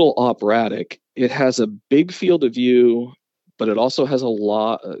 is a little operatic. It has a big field of view, but it also has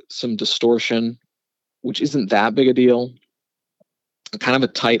some distortion, which isn't that big a deal. Kind of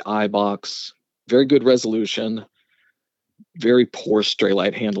a tight eye box, very good resolution, very poor stray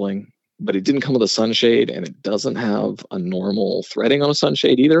light handling, but it didn't come with a sunshade, and it doesn't have a normal threading on a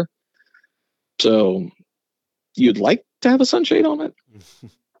sunshade either. So you'd like to have a sunshade on it,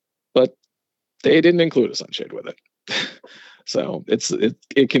 but they didn't include a sunshade with it. So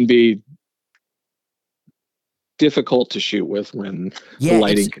it can be difficult to shoot with when the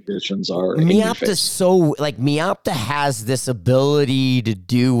lighting conditions are in your face. Miopta has this ability to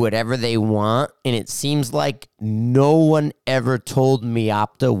do whatever they want, and it seems like no one ever told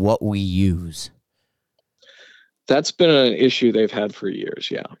Miopta what we use. That's been an issue they've had for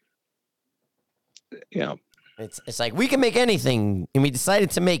years. Yeah. It's like, we can make anything, and we decided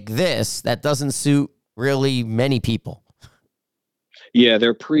to make this that doesn't suit really many people. Yeah,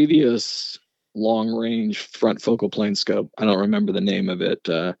 their previous long-range front focal plane scope, I don't remember the name of it,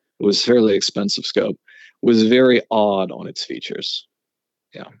 it was a fairly expensive scope, was very odd on its features.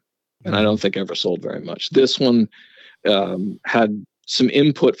 Yeah, and I don't think ever sold very much. This one had some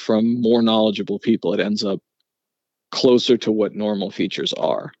input from more knowledgeable people. It ends up closer to what normal features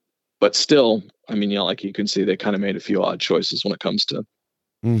are. But still, I mean, like you can see, they kind of made a few odd choices when it comes to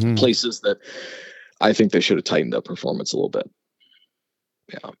places that I think they should have tightened up performance a little bit.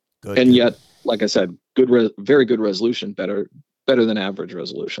 Yeah. Yet, like I said, very good resolution, better than average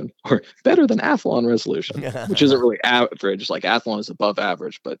resolution, or better than Athlon resolution, which isn't really average. Like Athlon is above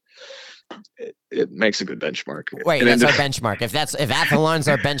average, but it makes a good benchmark. Wait, that's our benchmark. If Athlon's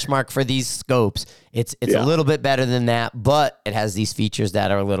our benchmark for these scopes, it's a little bit better than that, but it has these features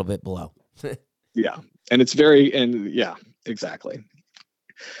that are a little bit below. Yeah, and exactly.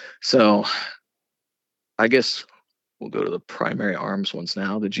 So I guess we'll go to the primary arms ones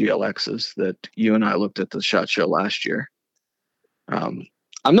now, the GLXs that you and I looked at the SHOT Show last year. I'm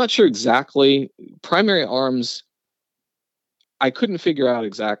not sure exactly. Primary arms, I couldn't figure out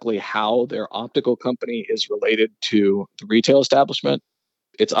exactly how their optical company is related to the retail establishment.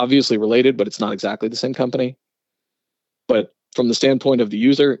 It's obviously related, but it's not exactly the same company. But from the standpoint of the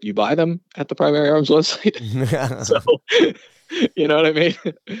user, you buy them at the Primary Arms website. So, you know what I mean?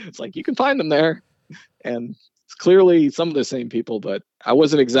 It's like you can find them there. And it's clearly some of the same people, but I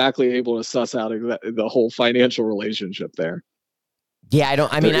wasn't exactly able to suss out the whole financial relationship there.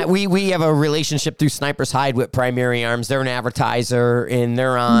 Yeah, we have a relationship through Sniper's Hide with Primary Arms. They're an advertiser, and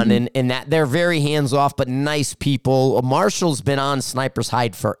they're on, and that they're very hands-off, but nice people. Marshall's been on Sniper's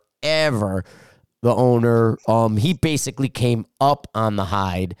Hide forever, the owner. He basically came up on the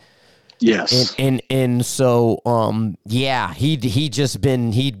hide. Yes. And so, yeah,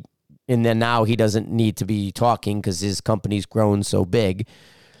 and then now he doesn't need to be talking because his company's grown so big.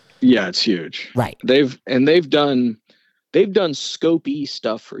 Yeah, it's huge. Right. They've done scopy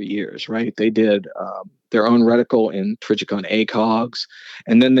stuff for years, right? They did their own reticle in Trijicon ACOGs,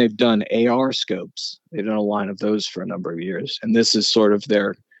 and then they've done AR scopes. They've done a line of those for a number of years, and this is sort of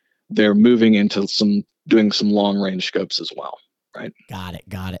they're moving into doing some long range scopes as well, right? Got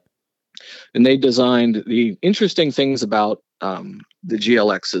it. And they designed the interesting things about the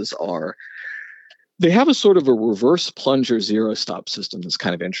GLXs are they have a sort of a reverse plunger zero stop system that's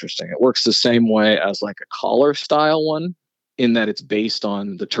kind of interesting. It works the same way as like a collar style one in that it's based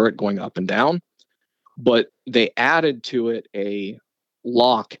on the turret going up and down, but they added to it a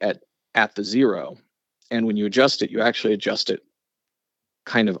lock at the zero. And when you adjust it, you actually adjust it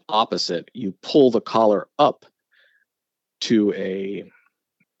kind of opposite. You pull the collar up to a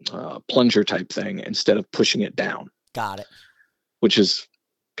plunger type thing instead of pushing it down. Got it. Which is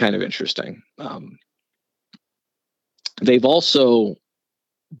kind of interesting. They've also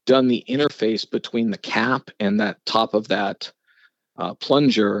done the interface between the cap and that top of that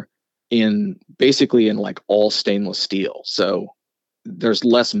plunger in like all stainless steel. So there's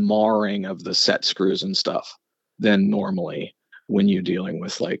less marring of the set screws and stuff than normally when you're dealing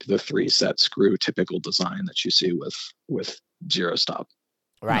with like the 3 set screw typical design that you see with zero stop.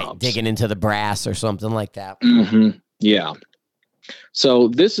 Right. Knobs. Digging into the brass or something like that. Mm-hmm. Yeah. So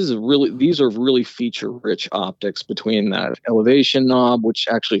these are really feature rich optics between that elevation knob, which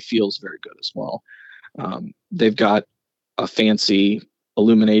actually feels very good as well. They've got a fancy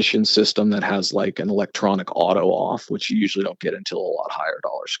illumination system that has like an electronic auto off, which you usually don't get until a lot higher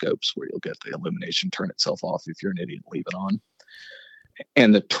dollar scopes where you'll get the illumination turn itself off if you're an idiot and leave it on.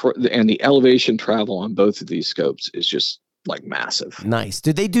 And the elevation travel on both of these scopes is just like massive. Nice.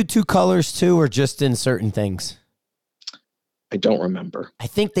 Did they do 2 colors too, or just in certain things? I don't remember. I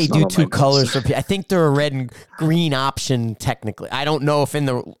think they do 2 colors. I think they're a red and green option technically. I don't know if in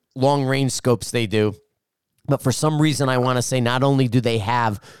the long range scopes they do, but for some reason I want to say not only do they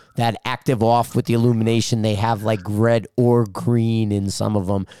have that active off with the illumination, they have like red or green in some of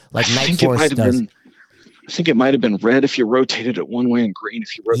them, like Night Force does. I think it might have been red if you rotated it one way and green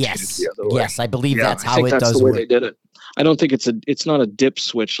if you rotated it the other way. Yes, I believe that's how it does. That's the way they did it. I don't think it's not a dip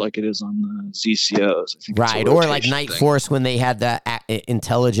switch like it is on the ZCOs. I think right, or like Night Force when they had the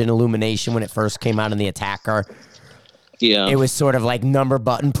intelligent illumination when it first came out in the Attacker. Yeah, it was sort of like number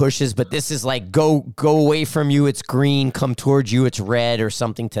button pushes, but this is like go away from you, it's green, come towards you, it's red, or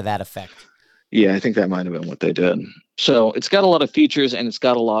something to that effect. Yeah, I think that might have been what they did. So it's got a lot of features and it's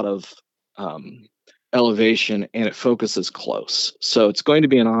got a lot of elevation, and it focuses close. So it's going to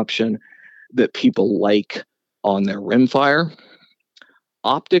be an option that people like on their rimfire.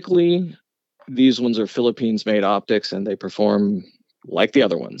 Optically, these ones are Philippines-made optics, and they perform like the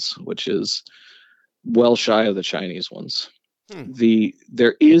other ones, which is well shy of the Chinese ones.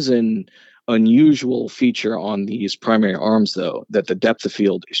 There is an unusual feature on these primary arms, though, that the depth of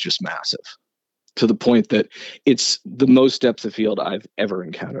field is just massive, to the point that it's the most depth of field I've ever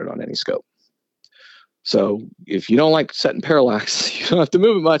encountered on any scope. So if you don't like setting parallax, you don't have to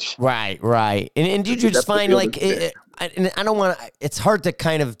move it much. Right. And you just find like, I don't want to, it's hard to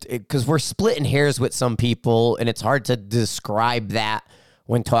kind of, because we're splitting hairs with some people, and it's hard to describe that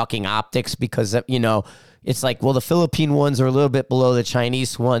when talking optics because, it's like, well, the Philippine ones are a little bit below the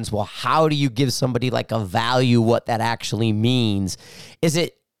Chinese ones. Well, how do you give somebody like a value what that actually means? Is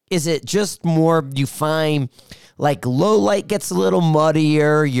it just more you find like low light gets a little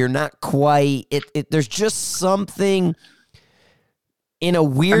muddier, you're not quite, there's just something in a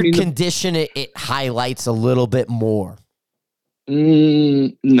weird condition it highlights a little bit more?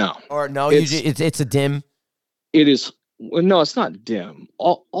 No. Or no, it's a dim? It is Well, no, it's not dim.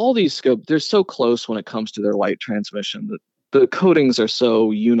 All these scopes, they're so close when it comes to their light transmission that the coatings are so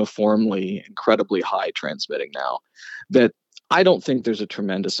uniformly incredibly high transmitting now that I don't think there's a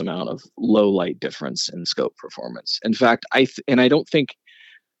tremendous amount of low light difference in scope performance. In fact, I don't think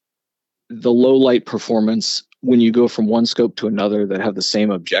the low light performance when you go from one scope to another that have the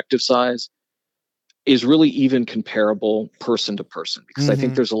same objective size is really even comparable person to person, because I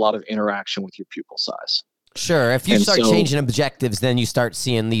think there's a lot of interaction with your pupil size. Sure. If you And start so, changing objectives, then you start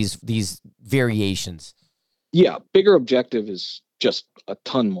seeing these variations. yeah, bigger objective is just a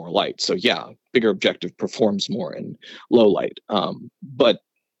ton more light. So yeah, bigger objective performs more in low light. But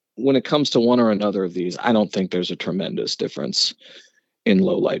when it comes to one or another of these, I don't think there's a tremendous difference in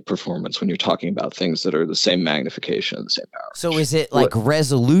low light performance when you're talking about things that are the same magnification and the same power. So is it like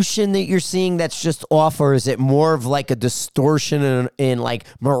resolution that you're seeing that's just off, or is it more of like a distortion in like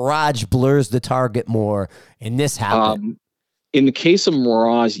Mirage blurs the target more and this happened? In the case of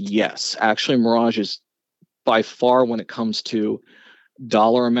Mirage, yes. Actually, Mirage is by far, when it comes to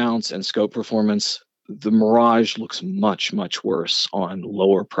dollar amounts and scope performance, the Mirage looks much, much worse on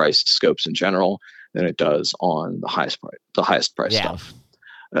lower priced scopes in general than it does on the highest price stuff.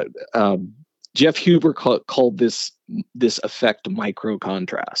 Jeff Huber called this effect micro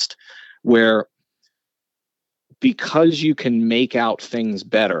contrast, where because you can make out things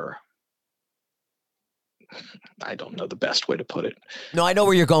better, I don't know the best way to put it. No, I know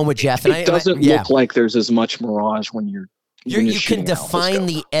where you're going with Jeff. It doesn't look like there's as much Mirage when you can define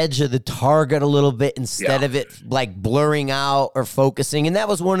the edge of the target a little bit instead of it like blurring out or focusing. And that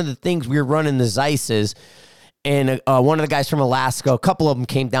was one of the things we were running the Zeisses. And one of the guys from Alaska, a couple of them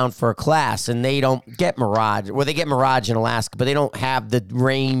came down for a class, and they don't get Mirage. Well, they get Mirage in Alaska, but they don't have the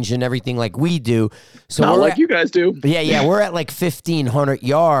range and everything like we do. So not like you guys do. Yeah, we're at like 1,500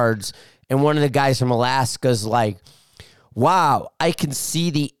 yards, and one of the guys from Alaska's like, wow, I can see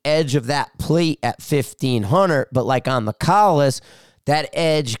the edge of that plate at 1,500, but like on the Collis, that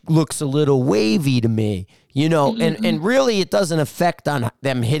edge looks a little wavy to me, you know, and really it doesn't affect on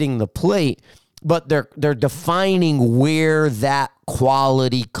them hitting the plate, but they're defining where that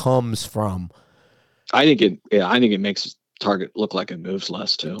quality comes from. I think it makes target look like it moves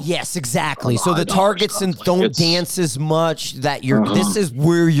less too. Yes, exactly. So the targets don't dance as much. That this is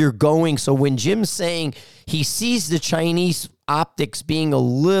where you're going. So when Jim's saying he sees the Chinese optics being a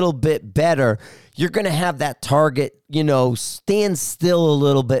little bit better, you're going to have that target, you know, stand still a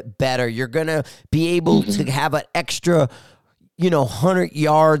little bit better. You're going to be able to have an extra, you know, 100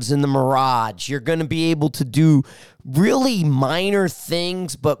 yards in the Mirage. You're going to be able to do really minor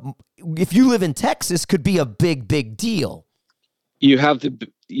things, but if you live in Texas, could be a big deal. You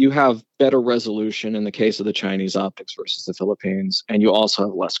have better resolution in the case of the Chinese optics versus the Philippines, and you also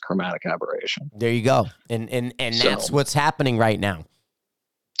have less chromatic aberration. There you go. And that's what's happening right now.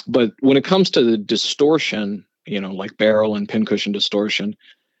 But when it comes to the distortion, you know, like barrel and pincushion distortion,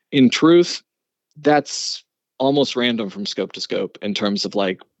 in truth, that's almost random from scope to scope in terms of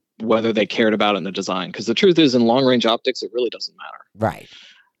like whether they cared about it in the design. Because the truth is, in long range optics, it really doesn't matter. Right.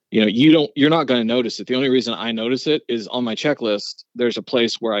 You know, you're not going to notice it. The only reason I notice it is on my checklist. There's a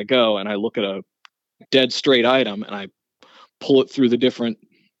place where I go and I look at a dead straight item and I pull it through the different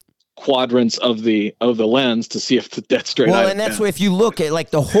quadrants of the lens to see if the dead straight item. Well, and that's where, if you look at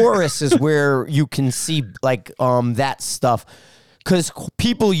like the Horus is where you can see like that stuff, because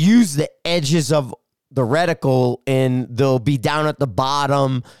people use the edges of the reticle and they'll be down at the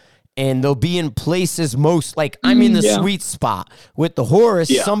bottom. And they'll be in places most, like I'm in the sweet spot. With the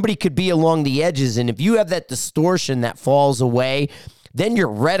Horus, somebody could be along the edges. And if you have that distortion that falls away, then your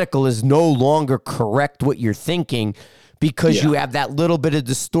reticle is no longer correct what you're thinking, because you have that little bit of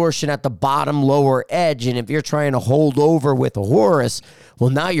distortion at the bottom lower edge. And if you're trying to hold over with a Horus, well,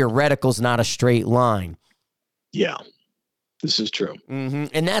 now your reticle's not a straight line. Yeah, this is true.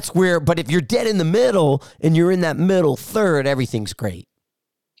 And that's where, but if you're dead in the middle and you're in that middle third, everything's great.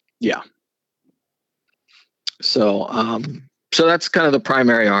 Yeah. So that's kind of the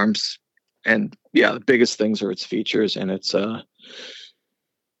primary arms, and the biggest things are its features and its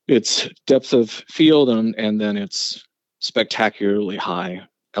depth of field and then its spectacularly high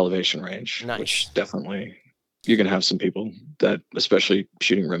elevation range. Nice. Which definitely you're going to have some people that, especially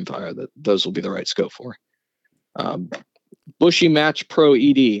shooting rimfire, that those will be the right scope for. Bushy Match Pro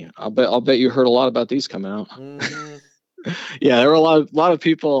ED. I'll bet you heard a lot about these coming out. Yeah, there were a lot of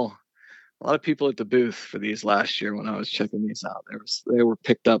people at the booth for these last year when I was checking these out. They were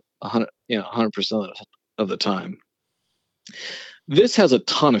picked up 100% of the time. This has a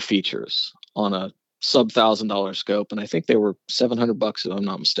ton of features on a sub $1,000 scope, and I think they were $700 if I'm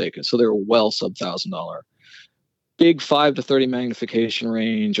not mistaken. So they were well sub $1,000. big 5 to 30 magnification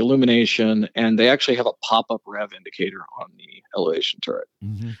range, illumination, and they actually have a pop-up rev indicator on the elevation turret,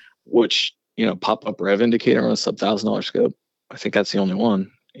 which, pop-up rev indicator on a sub $1,000 scope. I think that's the only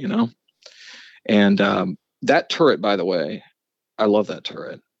one, And that turret, by the way, I love that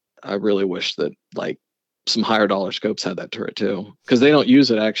turret. I really wish that like some higher dollar scopes had that turret too, because they don't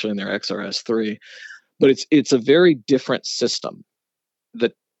use it actually in their XRS3. But it's a very different system.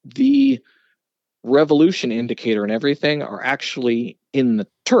 That the revolution indicator and everything are actually in the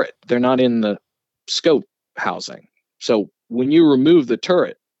turret. They're not in the scope housing. So when you remove the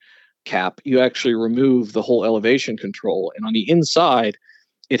turret cap, you actually remove the whole elevation control. And on the inside,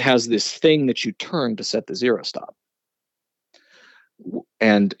 it has this thing that you turn to set the zero stop.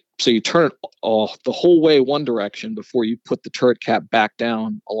 And so you turn it off the whole way one direction before you put the turret cap back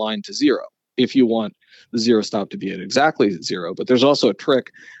down aligned to zero, if you want the zero stop to be at exactly zero. But there's also a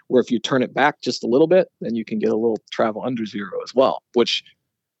trick where if you turn it back just a little bit, then you can get a little travel under zero as well, which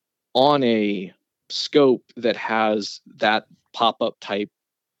on a scope that has that pop-up type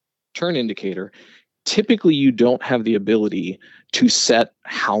turn indicator, typically you don't have the ability to set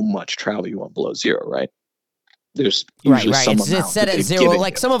how much travel you want below zero, right? There's usually some amount it's set at zero.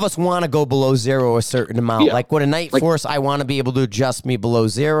 Like some of us want to go below zero a certain amount. Yeah. Like with a Night Force, I want to be able to adjust me below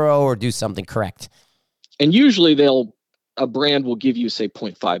zero or do something correct. And usually a brand will give you, say,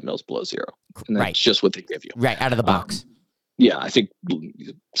 0.5 mils below zero. And that's just what they give you. Right, out of the box. Yeah, I think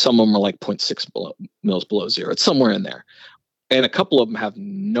some of them are like 0.6 mils below zero. It's somewhere in there. And a couple of them have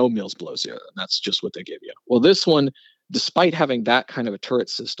no mils below zero. And that's just what they give you. Well, this one, despite having that kind of a turret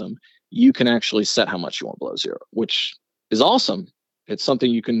system, you can actually set how much you want below zero, which is awesome. It's something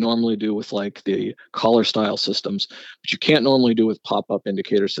you can normally do with like the collar style systems, but you can't normally do with pop-up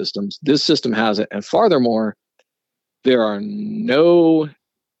indicator systems. This system has it. And furthermore, there are no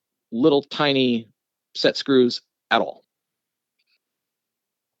little tiny set screws at all.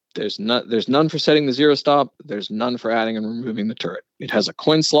 There's none for setting the zero stop. There's none for adding and removing the turret. It has a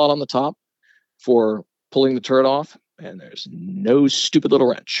coin slot on the top for pulling the turret off, and there's no stupid little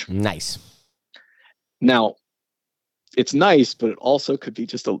wrench. Nice. Now, it's nice, but it also could be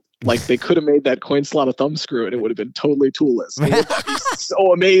just like they could have made that coin slot a thumb screw and it would have been totally toolless. It would be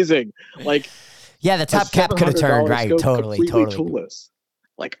so amazing. Like, yeah, the top cap could have turned, right? Totally toolless.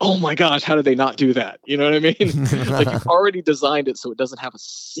 Like, oh my gosh, how did they not do that? You know what I mean? Like, you've already designed it so it doesn't have a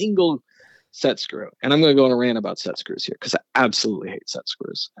single set screw. And I'm going to go on a rant about set screws here because I absolutely hate set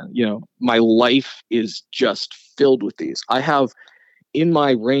screws. And, my life is just filled with these. I have in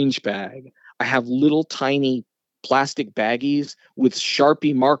my range bag, I have little tiny plastic baggies with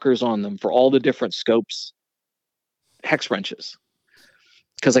Sharpie markers on them for all the different scopes, hex wrenches,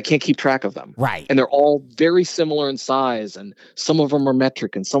 because I can't keep track of them. Right. And they're all very similar in size, and some of them are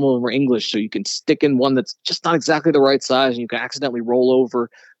metric and some of them are English, so you can stick in one that's just not exactly the right size and you can accidentally roll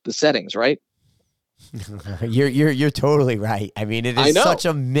over the settings, right? You're totally right. I mean, it is such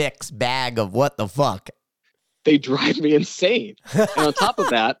a mixed bag of what the fuck. They drive me insane. And on top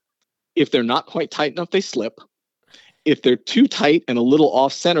of that, if they're not quite tight enough, they slip. If they're too tight and a little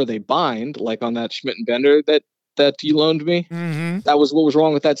off center, they bind, like on that Schmidt and Bender that you loaned me. Mm-hmm. That was what was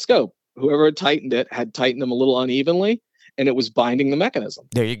wrong with that scope. Whoever had tightened it had tightened them a little unevenly, and it was binding the mechanism.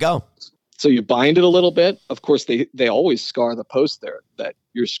 There you go. So you bind it a little bit. Of course, they always scar the post there that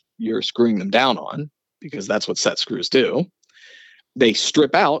you're screwing them down on, because that's what set screws do. They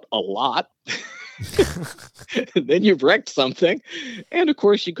strip out a lot. Then you've wrecked something. And of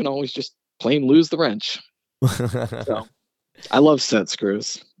course, you can always just plain lose the wrench. So, I love set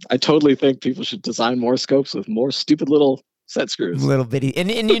screws. I totally think people should design more scopes with more stupid little set screws. Little bitty.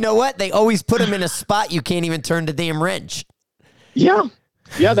 And you know what? They always put them in a spot you can't even turn the damn wrench. Yeah.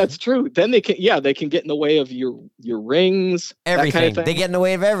 Yeah, that's true. Then they can get in the way of your rings. Everything. That kind of thing. They get in the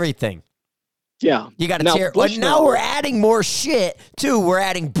way of everything. Yeah. You got to tear. But now we're adding more shit too. We're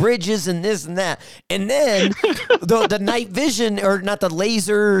adding bridges and this and that. And then the night vision, or not the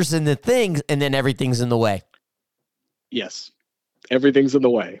lasers and the things, and then everything's in the way. Yes. Everything's in the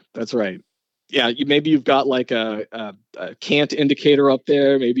way. That's right. Yeah. Maybe you've got like a cant indicator up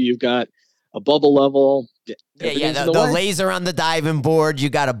there. Maybe you've got a bubble level. Yeah. The laser on the diving board. You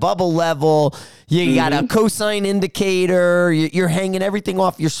got a bubble level. You got a cosine indicator. You're hanging everything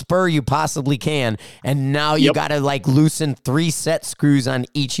off your spur you possibly can. And now you got to like loosen 3 set screws on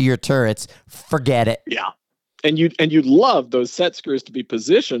each of your turrets. Forget it. Yeah. And you'd love those set screws to be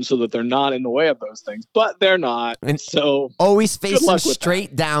positioned so that they're not in the way of those things, but they're not. And so always facing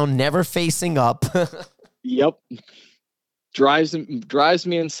straight down, never facing up. Yep. Drives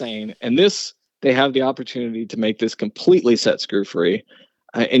me insane. And they have the opportunity to make this completely set screw free.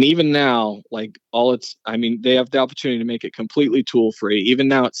 And even now, like I mean, they have the opportunity to make it completely tool free. Even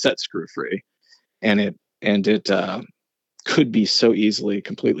now, it's set screw free, and it could be so easily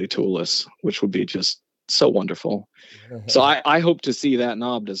completely toolless, which would be just so wonderful. So I hope to see that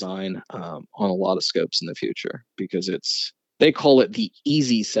knob design on a lot of scopes in the future, because they call it the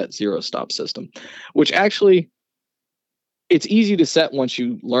easy set zero stop system, which actually it's easy to set once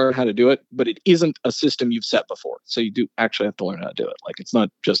you learn how to do it, but it isn't a system you've set before. So you do actually have to learn how to do it. Like, it's not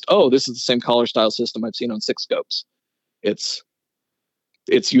just, oh, this is the same collar style system I've seen on 6 scopes. It's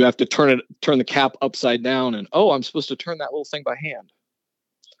you have to turn the cap upside down, and oh, I'm supposed to turn that little thing by hand.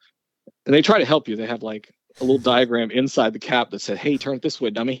 And they try to help you. They have like a little diagram inside the cap that said, "Hey, turn it this way,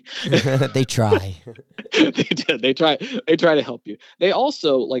 dummy." They try. They try to help you. They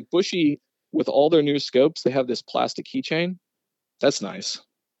also, like Bushy, with all their new scopes, they have this plastic keychain. That's nice,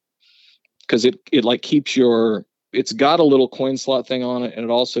 because it like keeps it's got a little coin slot thing on it, and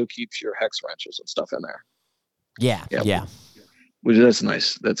it also keeps your hex wrenches and stuff in there. Yeah. Which that's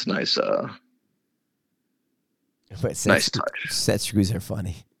nice. That's nice. But nice touch. Set screws are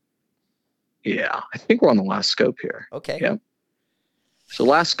funny. Yeah, I think we're on the last scope here. Okay. Yeah. So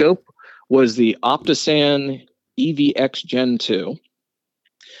last scope was the Optisan EVX Gen 2.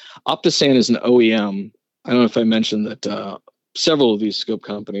 Optisan is an OEM. I don't know if I mentioned that several of these scope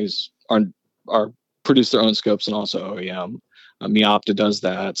companies are produce their own scopes and also OEM. Miopta does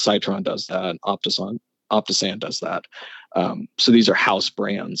that. Citron does that. Optisan does that. So these are house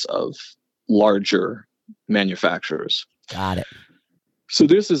brands of larger manufacturers. Got it. So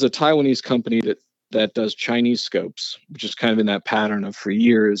this is a Taiwanese company that does Chinese scopes, which is kind of in that pattern of, for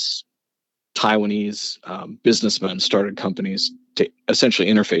years, Taiwanese businessmen started companies to essentially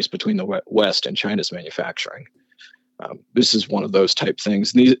interface between the West and China's manufacturing. This is one of those type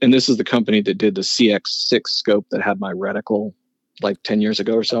things. And this is the company that did the CX6 scope that had my reticle like 10 years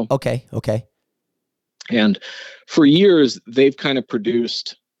ago or so. Okay. And for years, they've kind of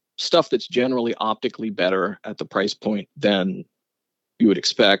produced stuff that's generally optically better at the price point than you would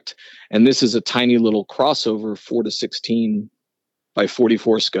expect. And this is a tiny little crossover 4-16 by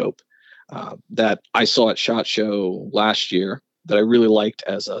 44 scope that I saw at SHOT Show last year that I really liked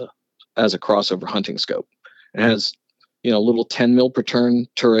as a crossover hunting scope. It has, little 10 mil per turn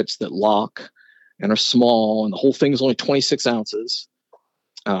turrets that lock and are small, and the whole thing is only 26 ounces.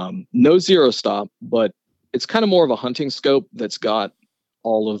 No zero stop, but it's kind of more of a hunting scope that's got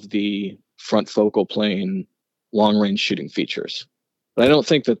all of the front focal plane long range shooting features. But I don't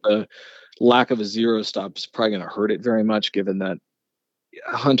think that the lack of a zero stop is probably going to hurt it very much, given that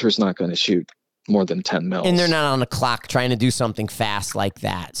a hunter's not going to shoot more than 10 mils. And they're not on the clock trying to do something fast like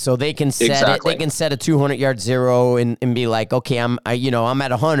that. So they can set exactly. They can set a 200-yard zero and be like, okay, I'm at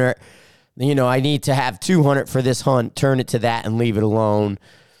 100. I need to have 200 for this hunt. Turn it to that and leave it alone.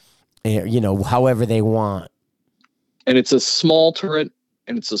 However they want. And it's a small turret,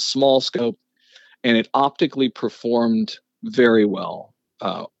 and it's a small scope, and it optically performed very well.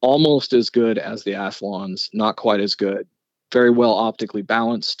 Almost as good as the Athlons, not quite as good. Very well optically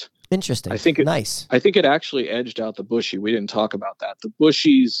balanced. Interesting. Nice. I think it actually edged out the Bushy. We didn't talk about that. The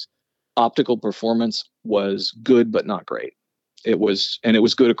Bushy's optical performance was good, but not great. It was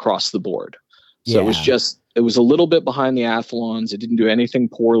good across the board. So it was a little bit behind the Athlons. It didn't do anything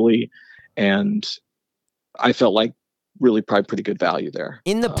poorly, and I felt like really probably pretty good value there.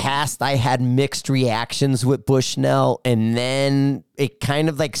 In the past, I had mixed reactions with Bushnell, and then it kind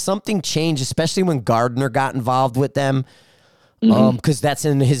of like something changed, especially when Gardner got involved with them, because that's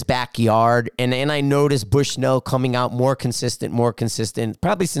in his backyard. And I noticed Bushnell coming out more consistent,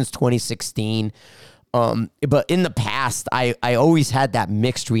 probably since 2016. But in the past, I always had that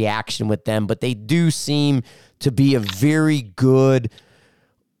mixed reaction with them, but they do seem to be a very good,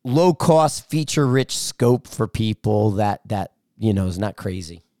 low-cost, feature-rich scope for people that is not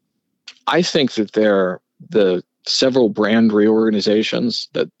crazy. I think that the several brand reorganizations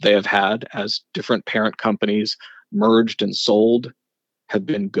that they have had as different parent companies merged and sold have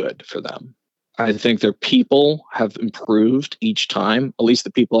been good for them. I think their people have improved each time. At least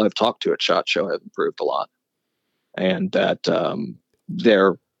the people I've talked to at SHOT Show have improved a lot. And that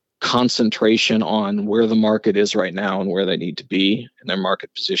their concentration on where the market is right now and where they need to be and their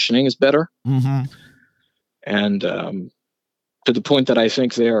market positioning is better. Mm-hmm. And to the point that I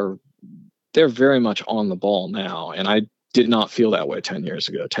think they're very much on the ball now. And I did not feel that way 10 years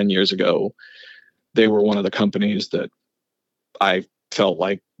ago. 10 years ago, they were one of the companies that I felt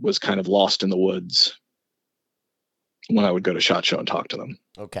like was kind of lost in the woods when I would go to SHOT Show and talk to them.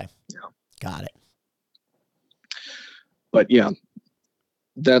 Okay. Yeah. Got it. But yeah,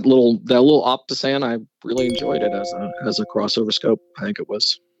 that little Optisan, I really enjoyed it as a crossover scope. I think it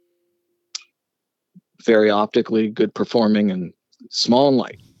was very optically good performing and small and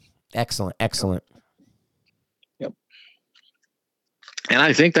light. Excellent, excellent. Yep. And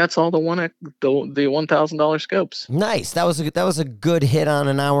I think that's all the $1,000 scopes. Nice. That was a good hit on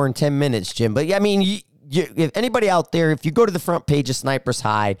an hour and 10 minutes, Jim. But yeah, I mean, if anybody out there, if you go to the front page of Sniper's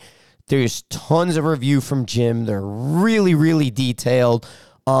Hide, there's tons of review from Jim. They're really, really detailed.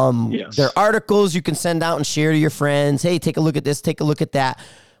 Yes. They're articles you can send out and share to your friends. Hey, take a look at this. Take a look at that.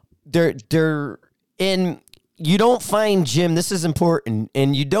 They're in. You don't find Jim. This is important,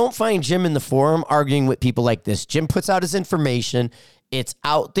 and you don't find Jim in the forum arguing with people like this. Jim puts out his information. It's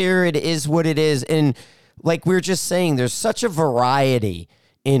out there. It is what it is, and like we were just saying, there's such a variety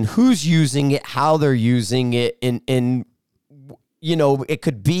in who's using it, how they're using it, and you know, it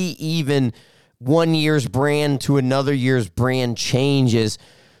could be even one year's brand to another year's brand changes.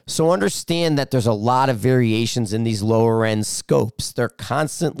 So understand that there's a lot of variations in these lower end scopes. They're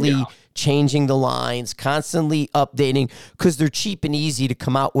constantly changing the lines, constantly updating, because they're cheap and easy to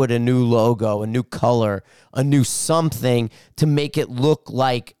come out with a new logo, a new color, a new something to make it look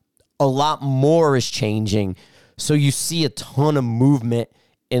like a lot more is changing. So you see a ton of movement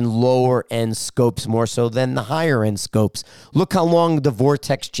in lower end scopes more so than the higher end scopes. Look how long the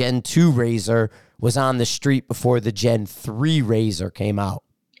Vortex Gen 2 razor was on the street before the Gen 3 razor came out.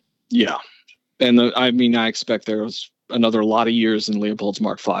 Yeah. And I expect there was another lot of years in Leopold's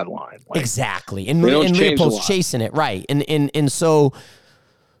Mark V line. Exactly. And Leopold's chasing it. Right. And so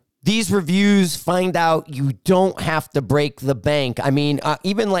these reviews find out you don't have to break the bank. I mean,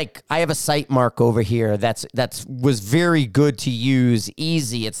 even like I have a Sight Mark over here that's was very good to use,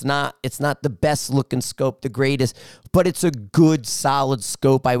 easy. It's not the best looking scope, the greatest, but it's a good solid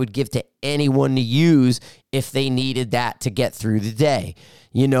scope I would give to anyone to use if they needed that to get through the day.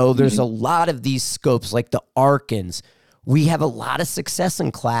 You know, there's a lot of these scopes like the Arkans. We have a lot of success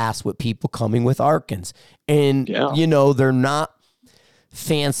in class with people coming with Arkans, and you know, they're not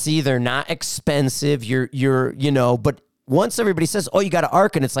fancy, they're not expensive, but once everybody says, oh, you got an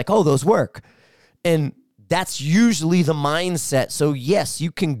Arkan, it's like, oh, those work. And that's usually the mindset. So yes,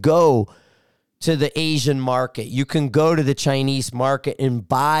 you can go to the Asian market, you can go to the Chinese market and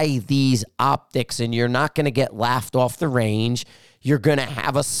buy these optics, and you're not going to get laughed off the range. You're going to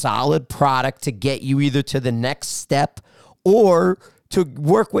have a solid product to get you either to the next step or to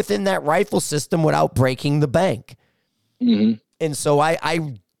work within that rifle system without breaking the bank. Mm-hmm. And so I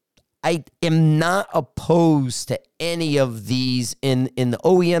am not opposed to any of these in the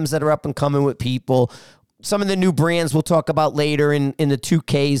OEMs that are up and coming with people. Some of the new brands we'll talk about later in the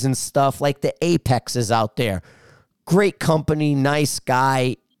 2Ks and stuff, like the Apex is out there. Great company, nice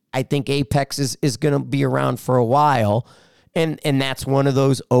guy. I think Apex is going to be around for a while. And that's one of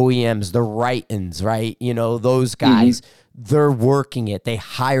those OEMs, the Rytons, right? You know, those guys, they're working it. They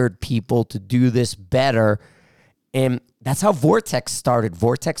hired people to do this better. And that's how Vortex started.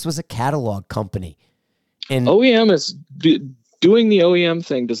 Vortex was a catalog company. And OEM is doing the OEM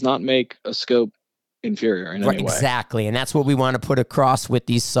thing does not make a scope inferior in any way. Exactly. And that's what we want to put across with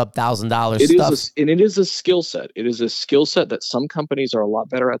these sub $1,000 stuff. And it is a skill set. It is a skill set that some companies are a lot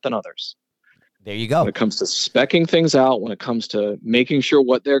better at than others. There you go. When it comes to speccing things out, when it comes to making sure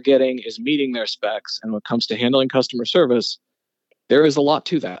what they're getting is meeting their specs, and when it comes to handling customer service, there is a lot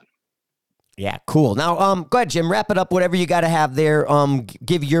to that. Yeah, cool. Now, go ahead, Jim. Wrap it up. Whatever you got to have there.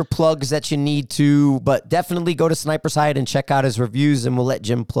 Give your plugs that you need to, but definitely go to Sniper's Hide and check out his reviews, and we'll let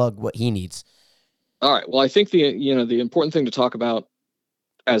Jim plug what he needs. All right. Well, I think the important thing to talk about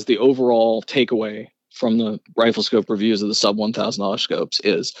as the overall takeaway from the rifle scope reviews of the sub $1,000 scopes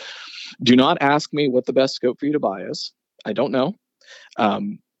is: do not ask me what the best scope for you to buy is. I don't know.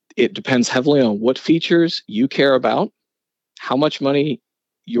 It depends heavily on what features you care about, how much money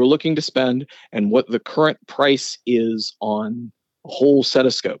you're looking to spend, and what the current price is on a whole set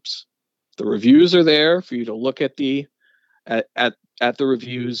of scopes. The reviews are there for you to look at the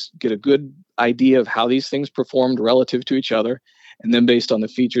reviews, get a good idea of how these things performed relative to each other, and then based on the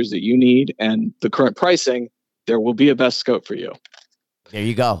features that you need and the current pricing, there will be a best scope for you. There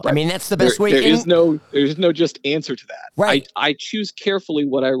you go. Right. I mean, that's the best way. There's no just answer to that. Right. I choose carefully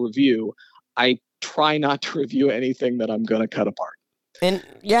what I review. I try not to review anything that I'm going to cut apart. And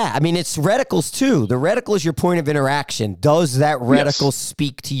yeah, I mean, it's reticles too. The reticle is your point of interaction. Does that reticle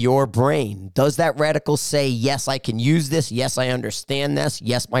speak to your brain? Does that reticle say, yes, I can use this. Yes, I understand this.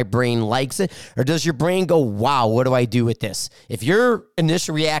 Yes, my brain likes it. Or does your brain go, wow, what do I do with this? If your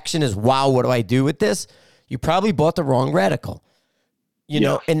initial reaction is, wow, what do I do with this? You probably bought the wrong reticle. You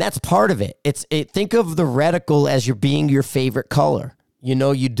know, and that's part of it. Think of the reticle as being your favorite color. You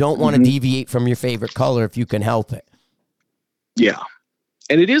know, you don't want to deviate from your favorite color if you can help it. Yeah.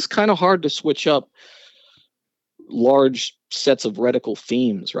 And it is kind of hard to switch up large sets of reticle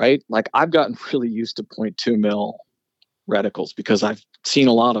themes, right? Like I've gotten really used to 0.2 mil reticles because I've seen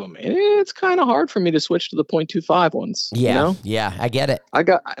a lot of them. It's kind of hard for me to switch to the 0.25 ones. Yeah. You know? Yeah. I get it.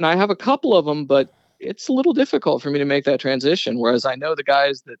 I have a couple of them, but it's a little difficult for me to make that transition. Whereas I know the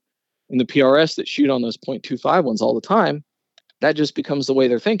guys that in the PRS that shoot on those 0.25 ones all the time, that just becomes the way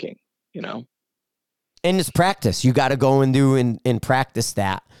they're thinking, you know? And it's practice. You got to go and do and practice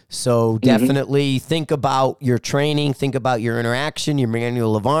that. So definitely think about your training, think about your interaction, your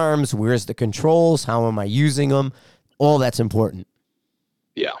manual of arms, where's the controls, how am I using them? All that's important.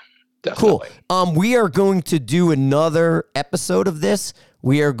 Yeah, definitely. Cool. We are going to do another episode of this.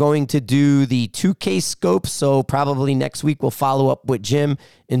 We are going to do the 2K scope. So probably next week we'll follow up with Jim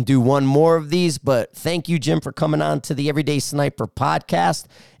and do one more of these. But thank you, Jim, for coming on to the Everyday Sniper podcast.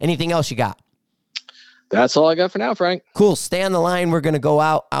 Anything else you got? That's all I got for now, Frank. Cool. Stay on the line. We're going to go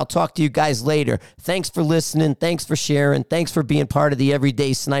out. I'll talk to you guys later. Thanks for listening. Thanks for sharing. Thanks for being part of the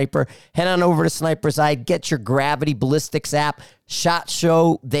Everyday Sniper. Head on over to Sniper's Eye. Get your Gravity Ballistics app. SHOT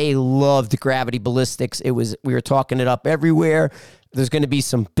Show, they loved Gravity Ballistics. We were talking it up everywhere. There's going to be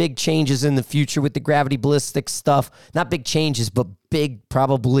some big changes in the future with the Gravity Ballistics stuff. Not big changes, but big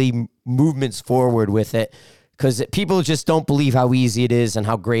probably movements forward with it because people just don't believe how easy it is and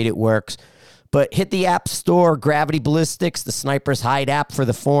how great it works. But hit the app store, Gravity Ballistics, the Sniper's Hide app for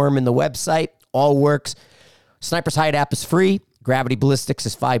the forum and the website. All works. Sniper's Hide app is free. Gravity Ballistics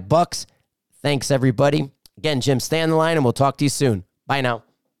is $5. Thanks, everybody. Again, Jim, stay on the line, and we'll talk to you soon. Bye now.